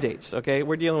forget my dates, okay?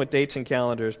 We're dealing with dates and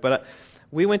calendars. But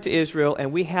we went to Israel,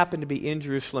 and we happened to be in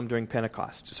Jerusalem during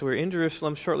Pentecost. So we were in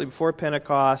Jerusalem shortly before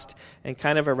Pentecost, and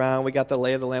kind of around. We got the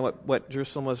lay of the land, what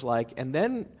Jerusalem was like. And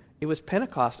then it was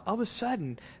Pentecost. All of a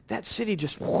sudden, that city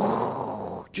just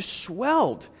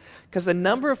swelled, because the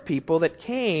number of people that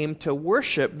came to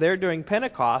worship there during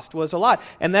Pentecost was a lot.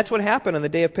 And that's what happened on the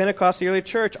day of Pentecost, the early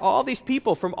church. All these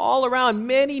people from all around,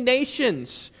 many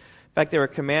nations. In fact, they were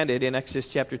commanded in Exodus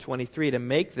chapter 23 to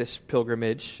make this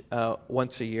pilgrimage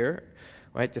once a year,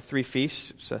 right? The 3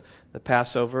 feasts, so the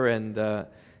Passover and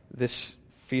this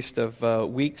Feast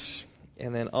of Weeks,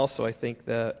 and then also I think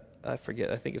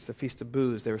it's the Feast of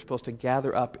Booths. They were supposed to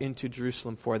gather up into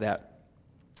Jerusalem for that.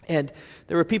 And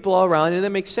there were people all around, and that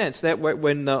makes sense. That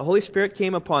when the Holy Spirit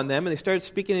came upon them and they started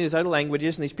speaking in these other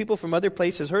languages, and these people from other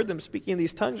places heard them speaking in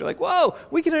these tongues, they're like, whoa,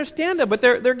 we can understand them, but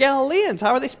they're Galileans.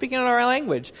 How are they speaking in our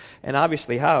language? And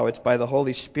obviously how? It's by the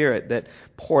Holy Spirit that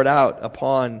poured out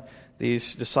upon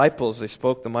these disciples. They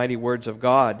spoke the mighty words of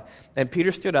God. And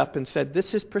Peter stood up and said,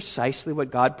 this is precisely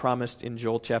what God promised in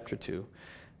Joel chapter 2.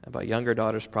 About younger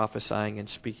daughters prophesying and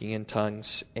speaking in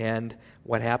tongues. And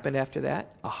what happened after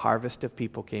that? A harvest of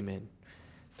people came in.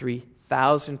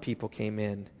 3,000 people came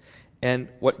in. And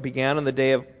what began on the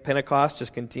day of Pentecost has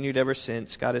continued ever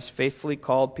since. God has faithfully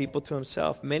called people to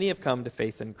Himself. Many have come to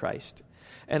faith in Christ.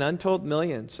 And untold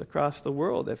millions across the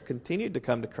world have continued to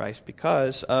come to Christ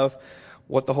because of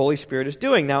what the Holy Spirit is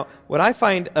doing. Now, what I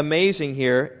find amazing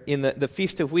here in the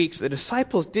Feast of Weeks, the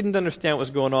disciples didn't understand what was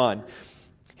going on.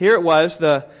 Here it was,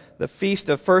 the Feast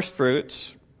of First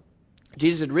Fruits.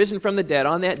 Jesus had risen from the dead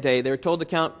on that day. They were told to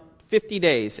count 50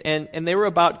 days. And they were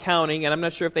about counting, and I'm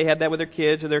not sure if they had that with their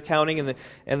kids or they're counting,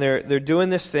 and they're doing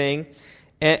this thing.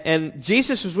 And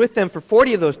Jesus was with them for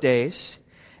 40 of those days.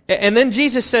 And then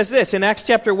Jesus says this in Acts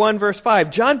chapter 1, verse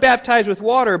 5, John baptized with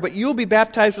water, but you'll be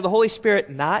baptized with the Holy Spirit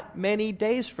not many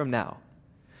days from now.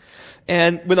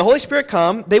 And when the Holy Spirit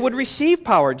come, they would receive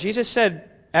power. Jesus said,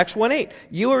 Acts 1:8,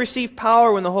 you will receive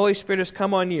power when the Holy Spirit has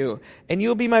come on you, and you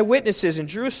will be my witnesses in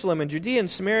Jerusalem and Judea and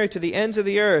Samaria to the ends of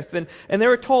the earth. And they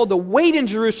were told to wait in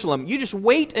Jerusalem. You just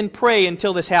wait and pray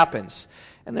until this happens.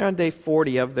 And they're on day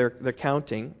 40 of their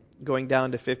counting, going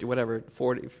down to 50,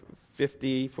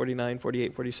 50, 49,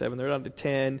 48, 47. They're down to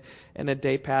 10, and a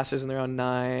day passes, and they're on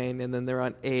 9, and then they're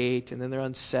on 8, and then they're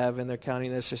on 7. They're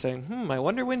counting this. They're saying, I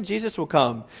wonder when Jesus will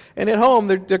come. And at home,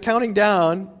 they're counting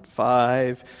down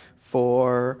 5,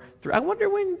 4, 3. I wonder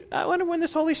when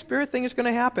this Holy Spirit thing is going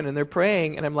to happen. And they're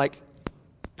praying, and I'm like,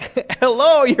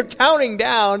 hello, you're counting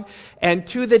down. And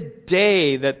to the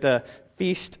day that the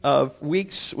Feast of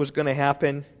Weeks was going to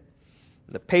happen,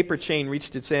 the paper chain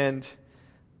reached its end,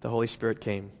 the Holy Spirit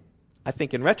came. I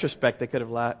think in retrospect, they could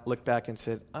have looked back and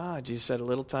said, Jesus said a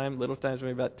little time,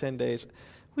 maybe about 10 days.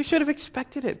 We should have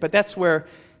expected it. But that's where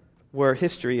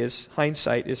history is,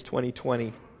 hindsight is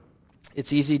 20/20.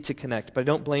 It's easy to connect, but I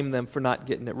don't blame them for not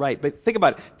getting it right. But think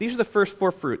about it. These are the first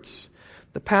 4 fruits.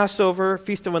 The Passover,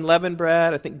 Feast of Unleavened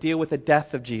Bread, I think deal with the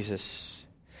death of Jesus.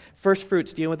 First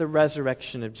fruits deal with the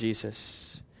resurrection of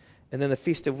Jesus. And then the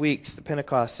Feast of Weeks, the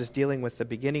Pentecost, is dealing with the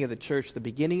beginning of the church, the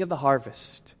beginning of the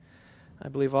harvest. I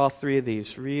believe all 4 of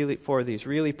these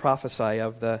really prophesy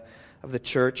of the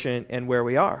church and where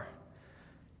we are.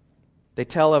 They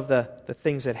tell of the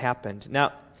things that happened.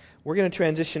 Now, we're going to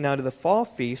transition now to the fall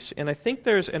feasts, and I think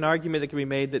there's an argument that can be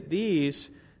made that these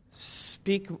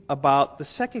speak about the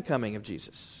second coming of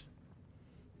Jesus.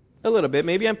 A little bit.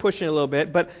 Maybe I'm pushing a little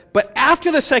bit, but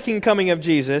after the second coming of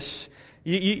Jesus,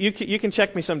 you can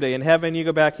check me someday in heaven. You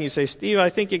go back and you say, Steve, I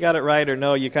think you got it right, or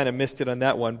no, you kind of missed it on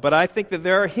that one. But I think that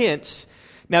there are hints.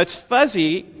 Now, it's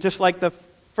fuzzy, just like the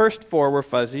first 4 were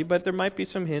fuzzy, but there might be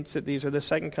some hints that these are the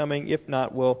second coming. If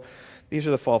not, these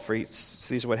are the fall feasts.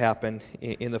 These are what happened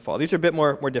in the fall. These are a bit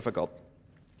more difficult.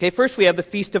 Okay, first we have the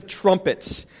Feast of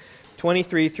Trumpets,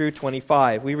 23 through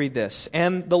 25. We read this.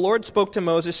 And the Lord spoke to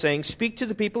Moses, saying, Speak to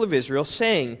the people of Israel,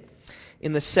 saying,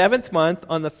 In the 7th month,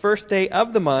 on the first day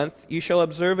of the month, you shall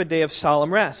observe a day of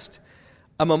solemn rest,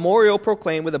 a memorial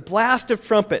proclaimed with a blast of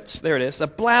trumpets. There it is, a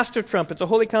blast of trumpets, a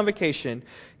holy convocation.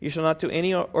 You shall not do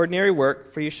any ordinary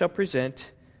work, for you shall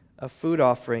present a food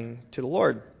offering to the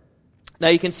Lord. Now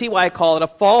you can see why I call it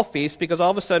a fall feast, because all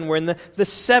of a sudden we're in the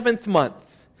 7th month.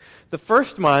 The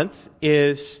first month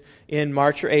is in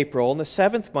March or April, and the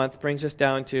 7th month brings us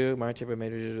down to March, April,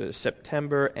 May,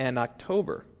 September, and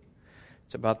October.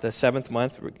 It's about the 7th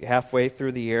month, halfway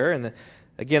through the year, and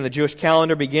again, the Jewish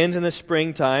calendar begins in the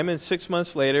springtime, and 6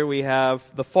 months later we have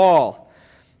the fall.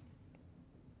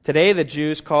 Today the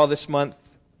Jews call this month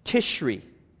Tishri.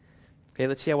 Okay,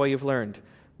 let's see how well you've learned.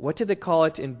 What did they call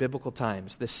it in biblical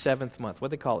times, the 7th month?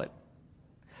 What did they call it?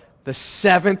 The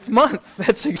 7th month.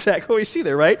 That's exactly what we see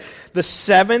there, right? The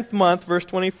 7th month, verse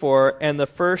 24, and the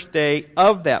first day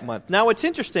of that month. Now what's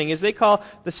interesting is they call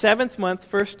the 7th month,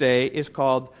 first day, is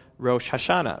called Rosh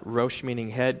Hashanah. Rosh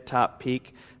meaning head, top,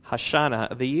 peak.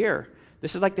 Hashanah of the year.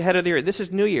 This is like the head of the year. This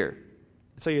is New Year.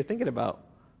 So you're thinking about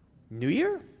New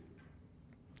Year?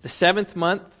 The 7th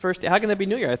month, first day. How can that be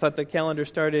New Year? I thought the calendar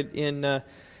started in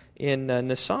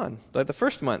Nisan, like the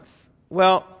first month.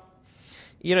 Well,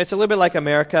 it's a little bit like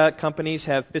America. Companies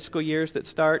have fiscal years that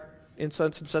start in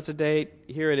such and such a date.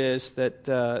 Here it is that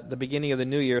the beginning of the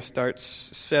new year starts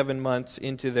 7 months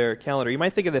into their calendar. You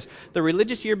might think of this. The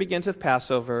religious year begins with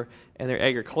Passover, and their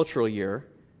agricultural year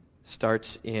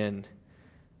starts in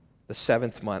the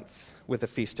 7th month with the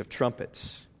Feast of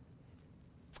Trumpets.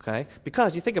 Okay?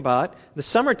 Because you think about it, the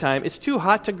summertime, it's too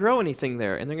hot to grow anything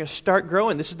there, and they're going to start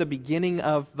growing. This is the beginning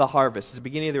of the harvest. It's the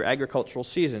beginning of their agricultural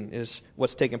season is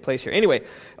what's taking place here. Anyway,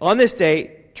 on this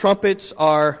day, trumpets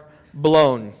are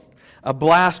blown. A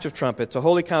blast of trumpets, a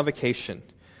holy convocation.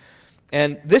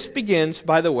 And this begins,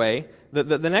 by the way,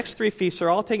 the next 3 feasts are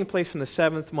all taking place in the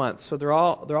 7th month, so they're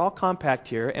all compact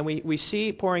here. And we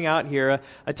see pouring out here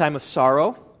a time of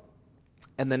sorrow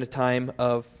and then a time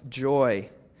of joy.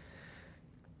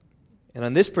 And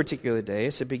on this particular day,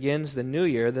 as it begins the new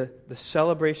year, the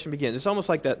celebration begins. It's almost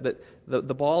like the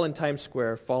ball in Times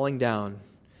Square falling down.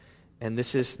 And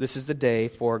this is the day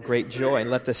for great joy. And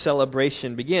let the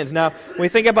celebration begin. Now, when we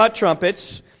think about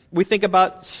trumpets, we think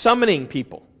about summoning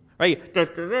people. Right?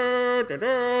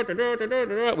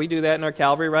 We do that in our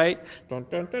Calvary, right? What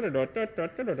does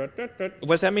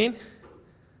that mean?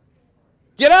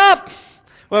 Get up!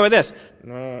 What about this?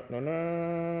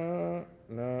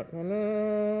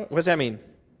 What does that mean?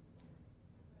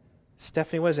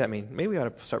 Stephanie, what does that mean? Maybe we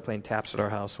ought to start playing taps at our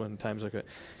house when times are good.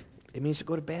 It means to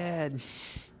go to bed.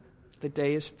 The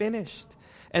day is finished.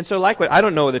 And so I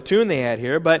don't know the tune they had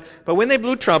here, but when they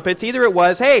blew trumpets, either it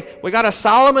was, hey, we got a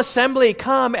solemn assembly,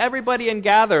 come everybody and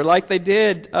gather, like they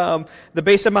did the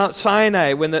base of Mount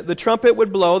Sinai. When the trumpet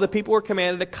would blow, the people were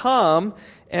commanded to come,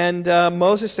 and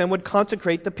Moses then would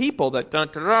consecrate the people that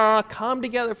come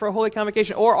together for a holy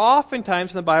convocation. Or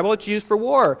oftentimes in the Bible, it's used for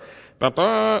war.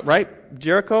 Right?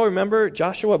 Jericho, remember?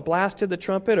 Joshua blasted the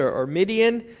trumpet, or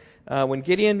Midian. When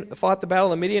Gideon fought the battle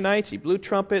of the Midianites, he blew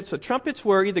trumpets. So trumpets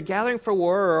were either gathering for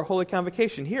war or a holy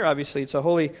convocation. Here, obviously, it's a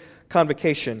holy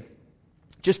convocation.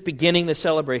 just beginning the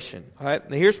celebration. All right,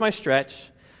 now here's my stretch.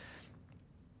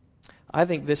 I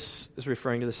think this is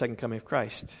referring to the second coming of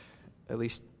Christ, at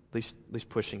least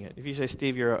pushing it. If you say,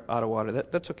 Steve, you're out of water,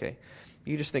 that's okay.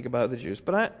 You just think about the Jews.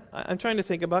 But I'm trying to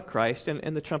think about Christ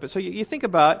and the trumpet. So you think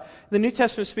about, the New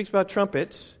Testament speaks about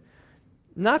trumpets.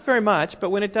 Not very much, but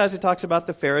when it does, it talks about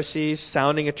the Pharisees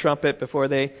sounding a trumpet before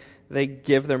they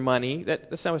give their money.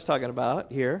 That's not what it's talking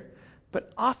about here.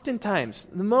 But oftentimes,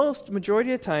 the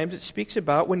majority of times, it speaks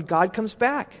about when God comes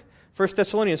back. 1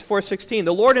 Thessalonians 4:16,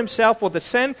 the Lord himself will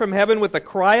descend from heaven with a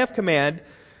cry of command,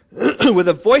 with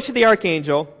the voice of the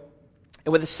archangel,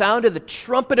 and with the sound of the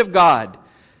trumpet of God.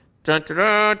 Dun, dun,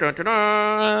 dun, dun, dun,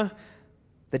 dun.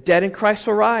 The dead in Christ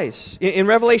will rise. In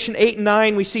Revelation 8 and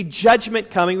 9, we see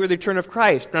judgment coming with the return of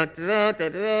Christ. Dun, dun, dun,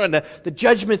 dun, dun, and the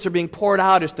judgments are being poured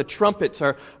out as the trumpets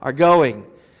are going.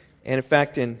 And in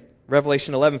fact, in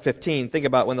Revelation 11:15, think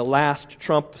about when the last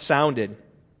trump sounded.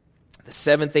 The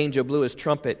seventh angel blew his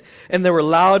trumpet, and there were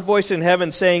loud voices in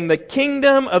heaven saying, the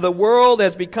kingdom of the world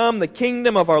has become the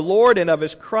kingdom of our Lord and of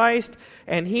his Christ,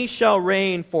 and he shall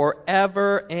reign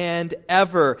forever and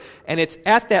ever. And it's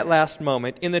at that last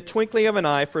moment, in the twinkling of an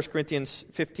eye, 1 Corinthians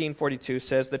 15:42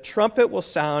 says, the trumpet will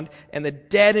sound, and the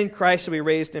dead in Christ shall be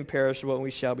raised imperishable, and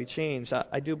we shall be changed.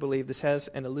 I do believe this has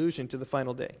an allusion to the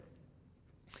final day.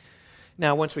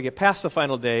 Now, once we get past the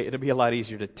final day, it'll be a lot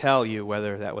easier to tell you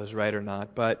whether that was right or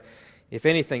not, but if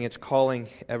anything, it's calling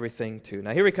everything to.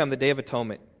 Now here we come, the Day of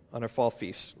Atonement, on our fall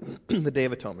feast, the Day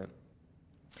of Atonement.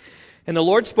 And the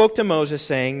Lord spoke to Moses,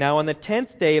 saying, now on the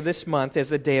 10th day of this month is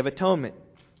the Day of Atonement.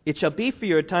 It shall be for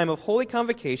you a time of holy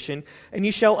convocation, and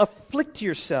you shall afflict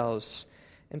yourselves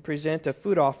and present a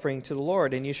food offering to the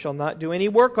Lord, and you shall not do any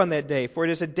work on that day, for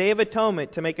it is a day of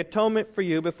atonement, to make atonement for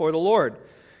you before the Lord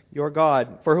your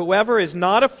God. For whoever is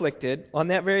not afflicted on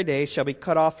that very day shall be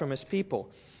cut off from his people.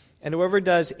 And whoever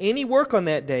does any work on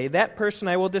that day, that person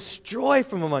I will destroy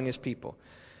from among his people.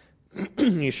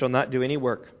 You shall not do any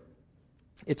work.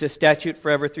 It's a statute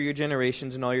forever through your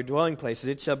generations in all your dwelling places.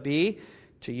 It shall be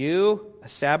to you a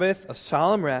Sabbath of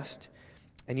solemn rest,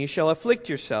 and you shall afflict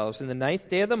yourselves in the 9th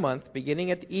day of the month,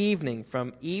 beginning at evening.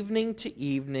 From evening to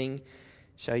evening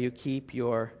shall you keep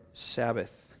your Sabbath.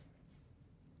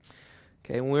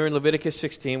 Okay, when we were in Leviticus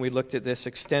 16, we looked at this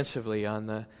extensively on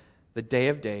the Day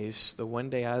of Days, the one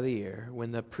day out of the year,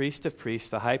 when the priest of priests,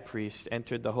 the high priest,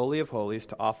 entered the Holy of Holies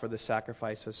to offer the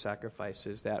sacrifice of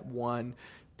sacrifices, that one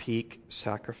peak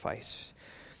sacrifice.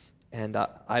 And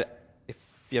if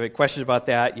you have any questions about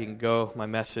that, you can go my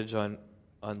message on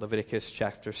Leviticus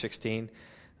chapter 16.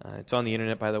 It's on the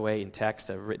internet, by the way, in text.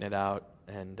 I've written it out,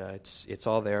 and it's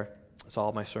all there. It's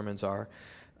all my sermons are.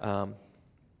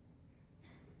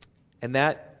 And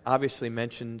that obviously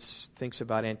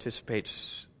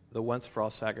anticipates the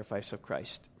once-for-all sacrifice of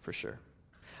Christ, for sure.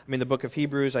 I mean, the book of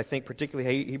Hebrews, I think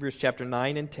particularly Hebrews chapter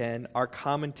 9 and 10, are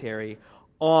commentary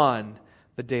on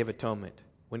the Day of Atonement,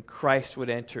 when Christ would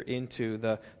enter into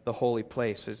the holy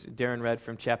place. As Darren read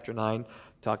from chapter 9,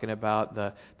 talking about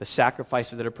the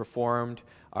sacrifices that are performed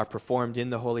in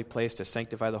the holy place to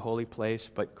sanctify the holy place,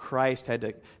 but Christ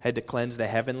had to cleanse the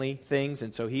heavenly things,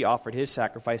 and so he offered his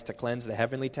sacrifice to cleanse the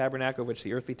heavenly tabernacle, which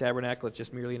the earthly tabernacle is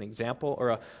just merely an example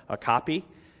or a copy.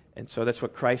 And so that's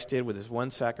what Christ did with his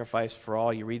one sacrifice for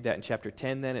all. You read that in chapter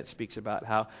 10 then. It speaks about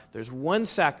how there's one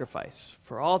sacrifice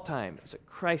for all time as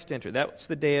Christ entered. That's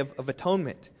the Day of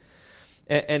Atonement.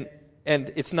 And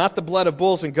it's not the blood of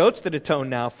bulls and goats that atone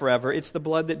now forever. It's the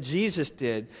blood that Jesus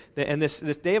did. And this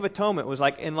Day of Atonement was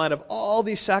like, in light of all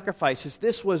these sacrifices,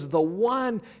 this was the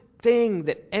one thing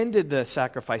that ended the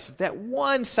sacrifices. That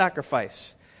one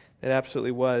sacrifice that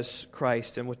absolutely was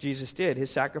Christ. And what Jesus did,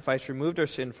 his sacrifice removed our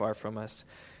sin far from us.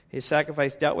 His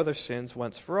sacrifice dealt with our sins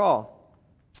once for all.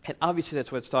 And obviously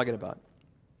that's what it's talking about.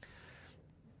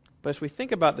 But as we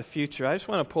think about the future, I just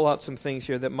want to pull out some things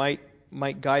here that might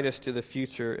guide us to the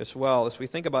future as well. As we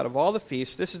think about, of all the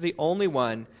feasts, this is the only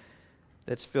one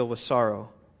that's filled with sorrow.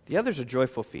 The others are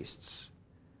joyful feasts.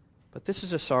 But this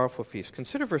is a sorrowful feast.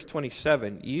 Consider verse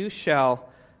 27. You shall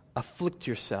afflict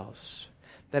yourselves.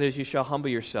 That is, you shall humble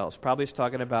yourselves. Probably it's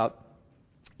talking about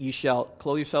you shall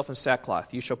clothe yourself in sackcloth.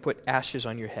 You shall put ashes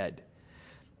on your head.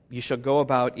 You shall go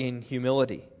about in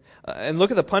humility. And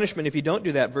look at the punishment if you don't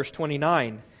do that. Verse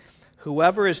 29.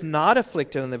 Whoever is not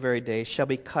afflicted on the very day shall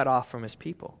be cut off from his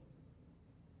people.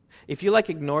 If you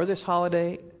ignore this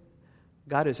holiday,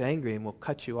 God is angry and will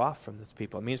cut you off from this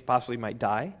people. It means possibly you might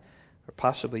die, or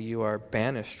possibly you are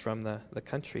banished from the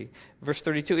country. Verse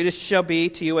 32. It shall be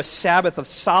to you a Sabbath of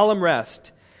solemn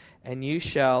rest, and you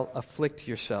shall afflict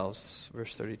yourselves.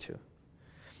 Verse 32.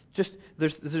 Just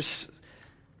there's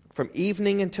from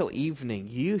evening until evening,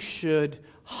 you should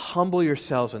humble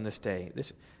yourselves on this day.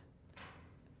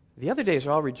 The other days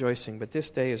are all rejoicing, but this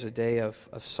day is a day of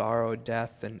sorrow,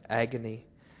 death, and agony.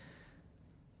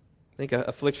 I think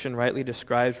affliction rightly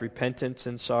describes repentance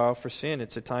and sorrow for sin.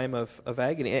 It's a time of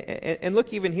agony. And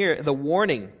look even here, the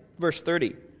warning, verse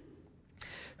 30.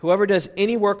 Whoever does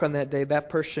any work on that day, that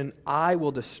person I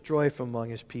will destroy from among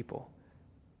his people.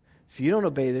 If you don't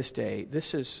obey this day,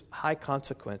 this is high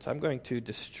consequence. I'm going to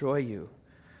destroy you.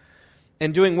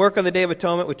 And doing work on the Day of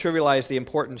Atonement would trivialize the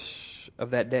importance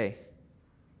of that day.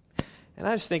 And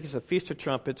I just think as the Feast of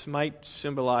Trumpets might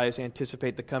symbolize,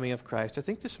 anticipate the coming of Christ. I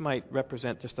think this might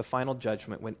represent just the final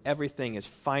judgment when everything is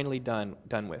finally done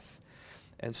with.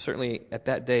 And certainly at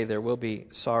that day there will be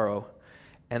sorrow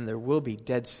and there will be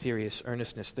dead serious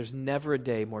earnestness. There's never a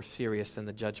day more serious than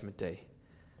the Judgment Day,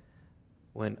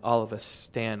 when all of us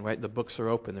stand, right? The books are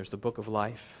open. There's the book of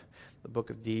life, the book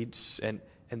of deeds, and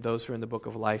those who are in the book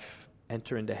of life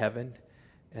enter into heaven,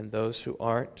 and those who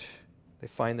aren't, they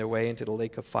find their way into the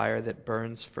lake of fire that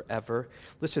burns forever.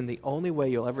 Listen, the only way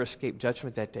you'll ever escape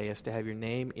judgment that day is to have your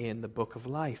name in the book of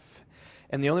life.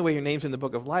 And the only way your name's in the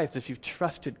book of life is if you've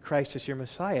trusted Christ as your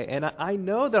Messiah. And I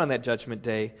know that on that judgment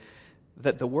day,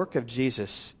 that the work of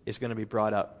Jesus is going to be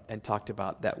brought up and talked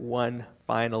about, that one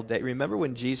final day. Remember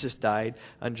when Jesus died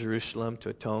on Jerusalem to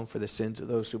atone for the sins of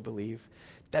those who believe?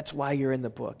 That's why you're in the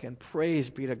book. And praise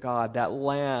be to God, that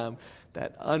Lamb,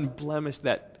 that unblemished,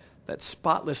 that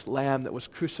spotless Lamb that was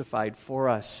crucified for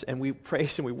us. And we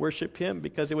praise and we worship Him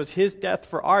because it was His death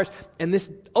for ours. And this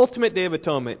ultimate Day of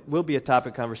Atonement will be a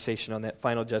topic of conversation on that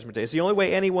final judgment day. It's the only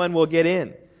way anyone will get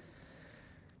in.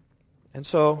 And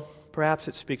so perhaps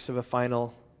it speaks of a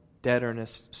final, dead,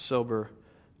 earnest, sober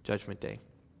judgment day.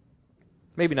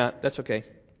 Maybe not. That's okay.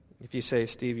 If you say,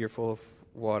 Steve, you're full of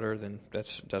water, then that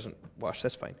doesn't wash.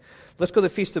 That's fine. Let's go to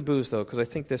the Feast of Booths, though, because I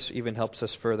think this even helps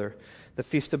us further. The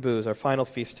Feast of Booths, our final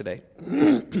feast today.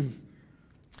 And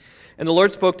the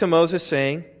Lord spoke to Moses,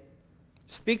 saying,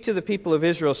 speak to the people of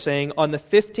Israel, saying, on the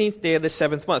 15th day of the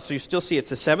 7th month. So you still see it's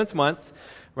the 7th month,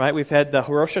 right? We've had the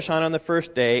Rosh Hashanah on the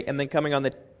first day, and then coming on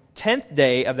the 10th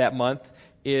day of that month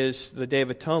is the Day of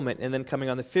Atonement, and then coming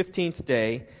on the 15th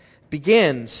day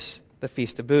begins the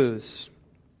Feast of Booths.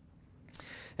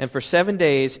 And for 7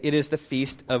 days it is the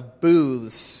Feast of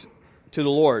Booths to the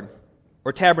Lord,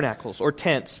 or tabernacles, or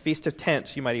tents, Feast of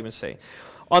Tents, you might even say.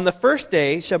 On the first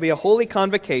day shall be a holy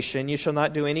convocation. You shall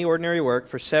not do any ordinary work.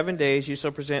 For 7 days you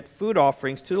shall present food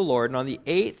offerings to the Lord, and on the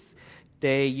 8th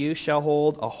day you shall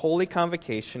hold a holy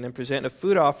convocation and present a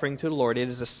food offering to the Lord. It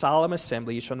is a solemn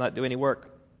assembly. You shall not do any work.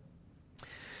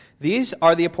 These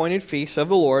are the appointed feasts of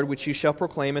the Lord, which you shall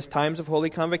proclaim as times of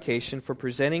holy convocation for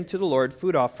presenting to the Lord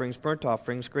food offerings, burnt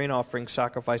offerings, grain offerings,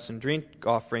 sacrifice, and drink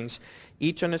offerings,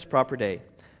 each on its proper day.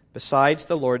 Besides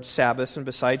the Lord's Sabbaths, and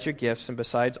besides your gifts, and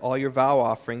besides all your vow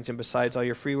offerings, and besides all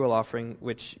your freewill offering,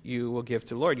 which you will give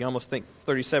to the Lord. You almost think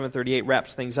 37, 38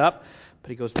 wraps things up. But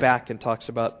he goes back and talks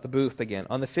about the booth again.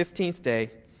 On the 15th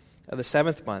day of the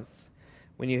 7th month,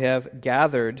 when you have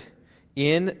gathered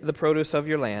in the produce of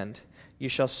your land, you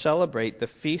shall celebrate the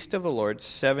feast of the Lord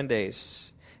 7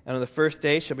 days. And on the first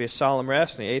day shall be a solemn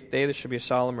rest, and the 8th day there shall be a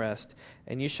solemn rest.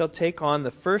 And you shall take on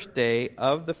the first day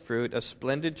of the fruit of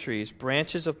splendid trees,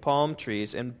 branches of palm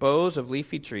trees, and boughs of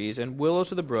leafy trees, and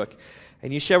willows of the brook.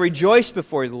 And you shall rejoice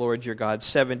before the Lord your God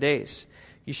 7 days.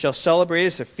 You shall celebrate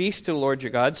as a feast to the Lord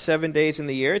your God 7 days in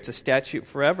the year. It's a statute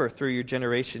forever through your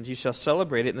generations. You shall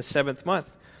celebrate it in the 7th month.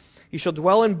 You shall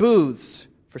dwell in booths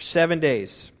for 7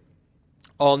 days.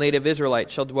 All native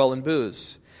Israelites shall dwell in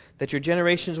booths, that your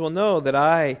generations will know that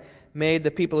I made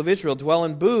the people of Israel dwell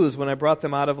in booths when I brought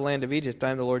them out of the land of Egypt.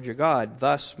 I am the Lord your God.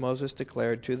 Thus Moses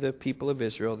declared to the people of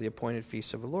Israel the appointed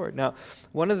feasts of the Lord. Now,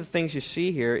 one of the things you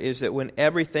see here is that when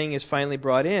everything is finally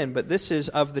brought in, but this is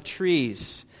of the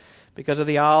trees, because of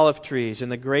the olive trees and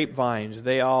the grapevines,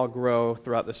 they all grow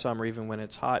throughout the summer, even when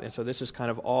it's hot. And so this is kind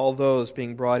of all those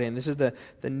being brought in. This is the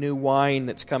new wine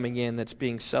that's coming in that's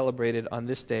being celebrated on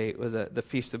this day, with the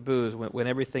Feast of Booths, when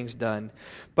everything's done.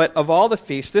 But of all the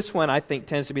feasts, this one, I think,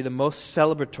 tends to be the most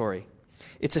celebratory.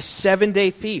 It's a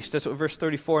 7-day feast. That's what verse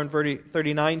 34 and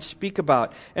 39 speak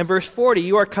about. And verse 40,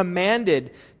 you are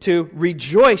commanded to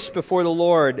rejoice before the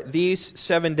Lord these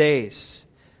 7 days.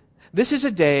 This is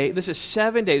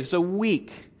 7 days, it's a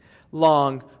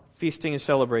week-long feasting and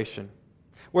celebration.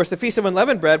 Whereas the Feast of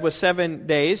Unleavened Bread was 7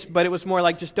 days, but it was more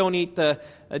like just don't eat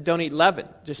leaven.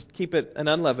 Just keep it an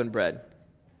unleavened bread.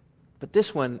 But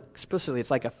this one, explicitly,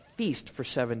 it's like a feast for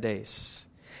 7 days.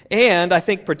 And I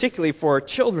think particularly for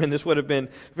children, this would have been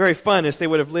very fun, as they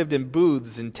would have lived in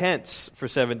booths and tents for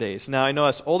 7 days. Now, I know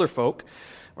us older folk,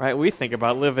 right? We think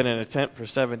about living in a tent for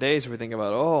 7 days. We think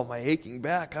about, oh, my aching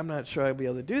back. I'm not sure I'll be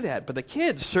able to do that. But the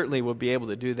kids certainly will be able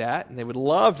to do that, and they would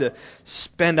love to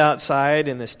spend outside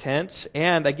in this tent.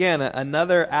 And again,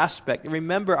 another aspect.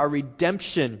 Remember our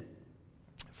redemption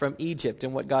from Egypt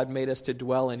and what God made us to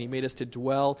dwell in. He made us to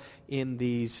dwell in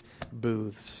these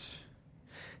booths.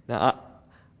 Now,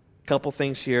 a couple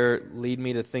things here lead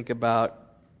me to think about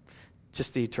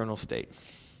just the eternal state.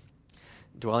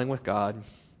 Dwelling with God,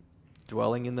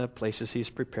 dwelling in the places He's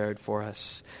prepared for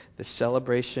us, the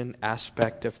celebration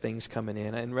aspect of things coming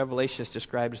in. And Revelation is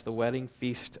described as the wedding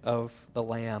feast of the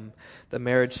Lamb, the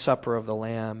marriage supper of the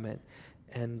Lamb.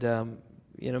 And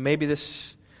maybe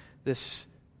this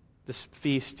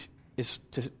feast is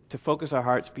to focus our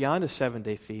hearts beyond a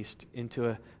 7-day feast into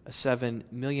a 7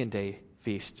 million day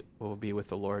feast where we'll be with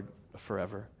the Lord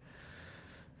forever.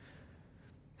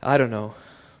 I don't know.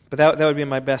 But that would be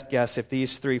my best guess if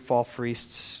these 3 fall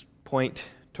feasts point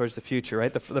towards the future,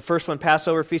 right? The first one,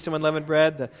 Passover, Feast of Unleavened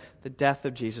Bread, the death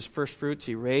of Jesus, first fruits,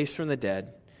 He raised from the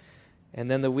dead. And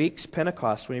then the week's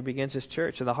Pentecost when He begins His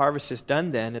church. And the harvest is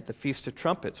done then at the Feast of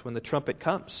Trumpets, when the trumpet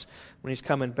comes, when He's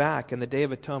coming back, and the Day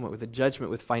of Atonement with the judgment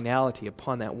with finality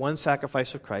upon that one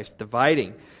sacrifice of Christ,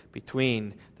 dividing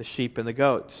between the sheep and the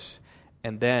goats,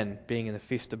 and then being in the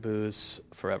Feast of Booths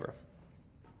forever.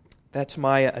 That's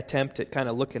my attempt at kind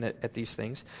of looking at these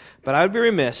things. But I would be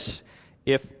remiss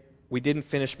if we didn't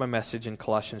finish my message in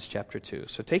Colossians chapter 2.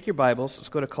 So take your Bibles, let's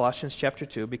go to Colossians chapter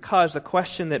 2, because the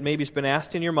question that maybe has been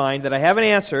asked in your mind that I haven't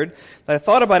answered, that I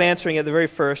thought about answering at the very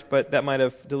first, but that might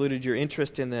have diluted your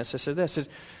interest in this, is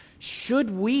should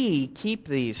we keep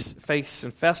these feasts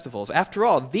and festivals? After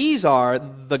all, these are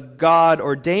the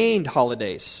God-ordained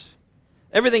holidays.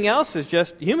 Everything else is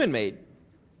just human-made.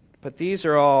 But these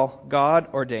are all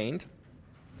God-ordained.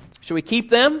 Should we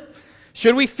keep them?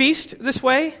 Should we feast this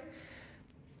way?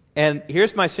 And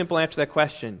here's my simple answer to that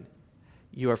question.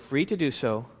 You are free to do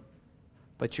so,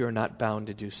 but you are not bound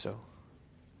to do so.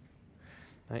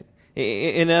 Right?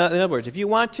 In other words, if you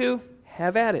want to,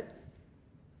 have at it.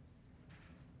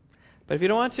 But if you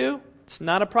don't want to, it's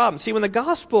not a problem. See, when the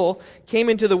gospel came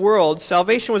into the world,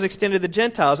 salvation was extended to the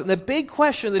Gentiles. And the big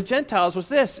question of the Gentiles was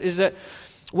this, is that,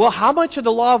 well, how much of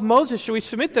the law of Moses should we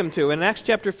submit them to? In Acts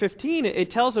chapter 15,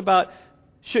 it tells about,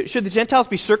 should the Gentiles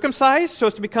be circumcised so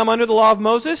as to become under the law of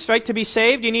Moses, right? To be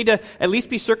saved, you need to at least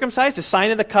be circumcised, a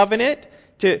sign of the covenant,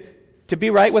 to be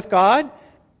right with God.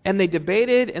 And they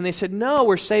debated, and they said, no,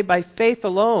 we're saved by faith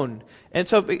alone. And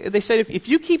so they said, if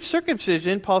you keep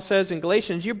circumcision, Paul says in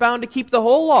Galatians, you're bound to keep the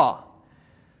whole law.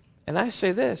 And I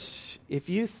say this, if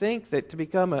you think that to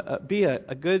become be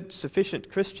a good,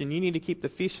 sufficient Christian, you need to keep the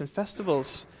feasts and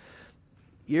festivals,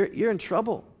 you're in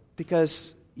trouble,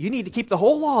 because you need to keep the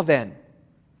whole law then.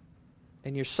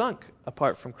 And you're sunk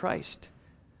apart from Christ.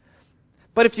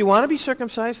 But if you want to be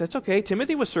circumcised, that's okay.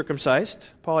 Timothy was circumcised.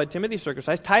 Paul had Timothy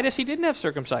circumcised. Titus, he didn't have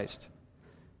circumcised.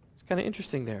 It's kind of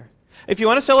interesting there. If you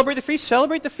want to celebrate the feast,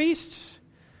 celebrate the feasts.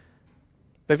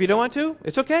 But if you don't want to,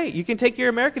 it's okay. You can take your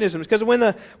Americanisms. Because when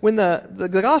the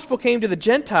gospel came to the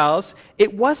Gentiles,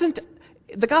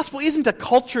 the gospel isn't a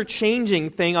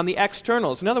culture-changing thing on the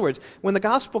externals. In other words, when the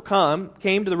gospel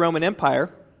came to the Roman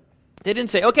Empire, they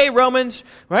didn't say, okay, Romans,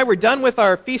 right, we're done with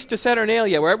our Feast of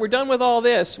Saturnalia. We're done with all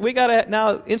this. We got to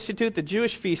now institute the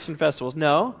Jewish feasts and festivals.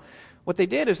 No. What they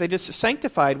did is they just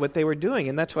sanctified what they were doing,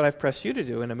 and that's what I've pressed you to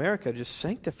do in America, just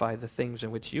sanctify the things in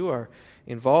which you are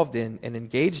involved in and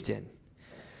engaged in.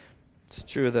 It's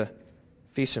true of the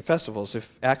feasts and festivals. If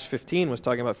Acts 15 was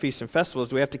talking about feasts and festivals,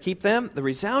 do we have to keep them? The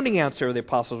resounding answer of the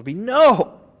apostles would be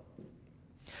no.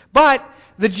 But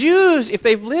the Jews, if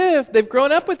they've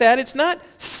grown up with that, it's not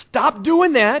stop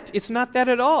doing that. It's not that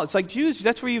at all. It's like, Jews,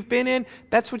 that's where you've been in.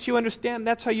 That's what you understand.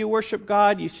 That's how you worship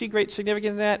God. You see great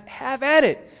significance in that. Have at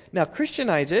it. Now,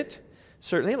 Christianize it.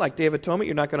 Certainly, like Day of Atonement,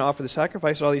 you're not going to offer the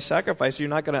sacrifice, all these sacrifices. You're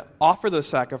not going to offer those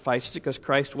sacrifices because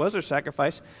Christ was our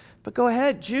sacrifice. But go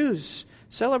ahead, Jews,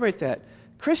 celebrate that.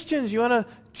 Christians, you want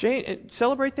to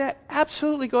celebrate that?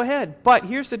 Absolutely, go ahead. But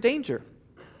here's the danger.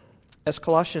 As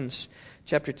Colossians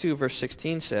chapter 2, verse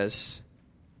 16 says,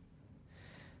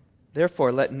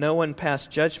 therefore, let no one pass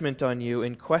judgment on you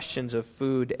in questions of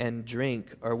food and drink,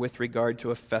 or with regard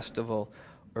to a festival,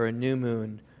 or a new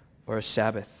moon, or a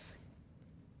Sabbath.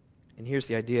 And here's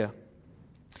the idea.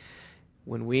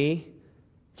 When we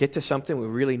get to something we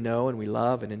really know and we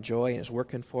love and enjoy and is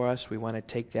working for us, we want to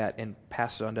take that and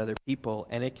pass it on to other people.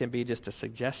 And it can be just a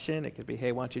suggestion. It could be,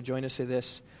 hey, why don't you join us in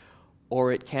this?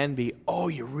 Or it can be, oh,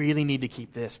 you really need to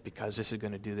keep this because this is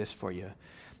going to do this for you.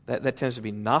 That tends to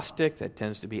be Gnostic. That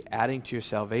tends to be adding to your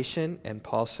salvation. And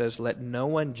Paul says, let no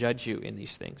one judge you in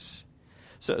these things.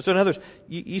 So in other words,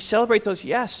 you celebrate those,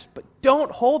 yes, but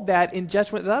don't hold that in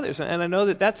judgment with others. And I know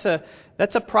that that's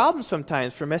a problem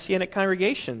sometimes for Messianic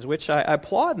congregations, which I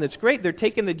applaud, and it's great. They're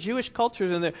taking the Jewish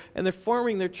cultures and they're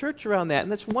forming their church around that,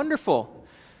 and that's wonderful.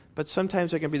 But sometimes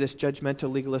there can be this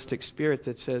judgmental, legalistic spirit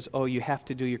that says, oh, you have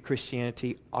to do your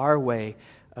Christianity our way,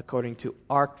 according to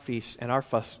our feasts and our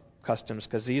customs,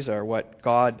 because these are what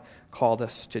God called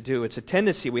us to do. It's a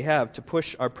tendency we have to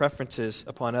push our preferences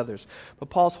upon others. But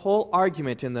Paul's whole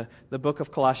argument in the book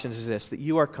of Colossians is this, that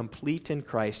you are complete in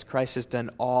Christ. Christ has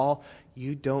done all.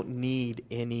 You don't need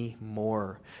any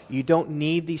more. You don't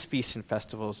need these feasts and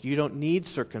festivals. You don't need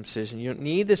circumcision. You don't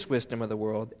need this wisdom of the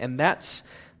world. And that's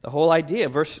the whole idea.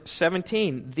 Verse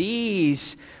 17,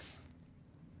 these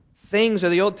things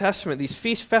of the Old Testament, these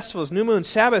feast festivals, new moon,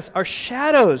 Sabbaths, are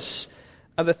shadows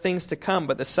of the things to come,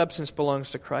 but the substance belongs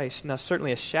to Christ. Now,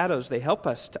 certainly as shadows, they help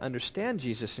us to understand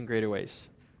Jesus in greater ways,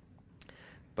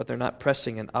 but they're not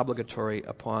pressing and obligatory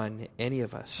upon any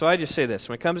of us. So I just say this,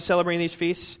 when it comes to celebrating these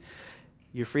feasts,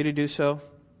 you're free to do so.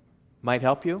 Might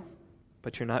help you,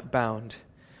 but you're not bound.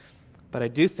 But I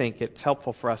do think it's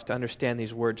helpful for us to understand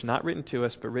these words, not written to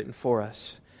us, but written for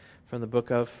us, from the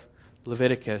book of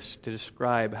Leviticus, to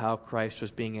describe how Christ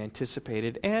was being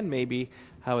anticipated and maybe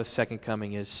how His second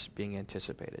coming is being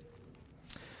anticipated.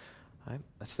 All right?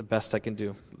 That's the best I can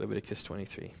do. Leviticus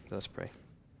 23. Let's pray.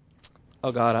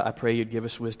 Oh God, I pray You'd give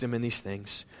us wisdom in these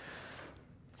things.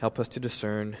 Help us to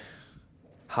discern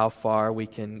how far we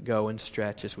can go and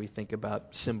stretch as we think about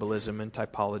symbolism and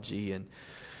typology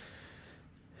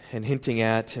and hinting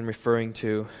at and referring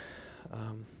to.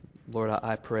 Lord,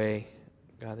 I pray,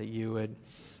 God, that You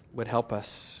would help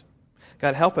us.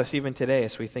 God, help us even today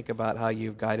as we think about how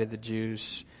You've guided the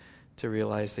Jews to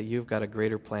realize that You've got a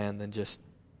greater plan than just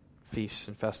feasts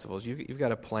and festivals. You've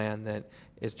got a plan that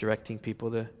is directing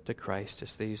people to Christ,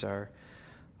 as these are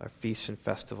feasts and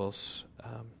festivals,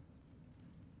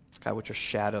 God, which are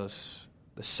shadows.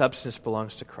 The substance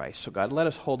belongs to Christ. So God, let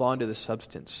us hold on to the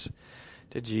substance,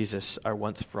 to Jesus, our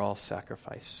once-for-all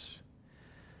sacrifice.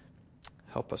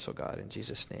 Help us, oh God, in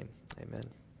Jesus' name. Amen.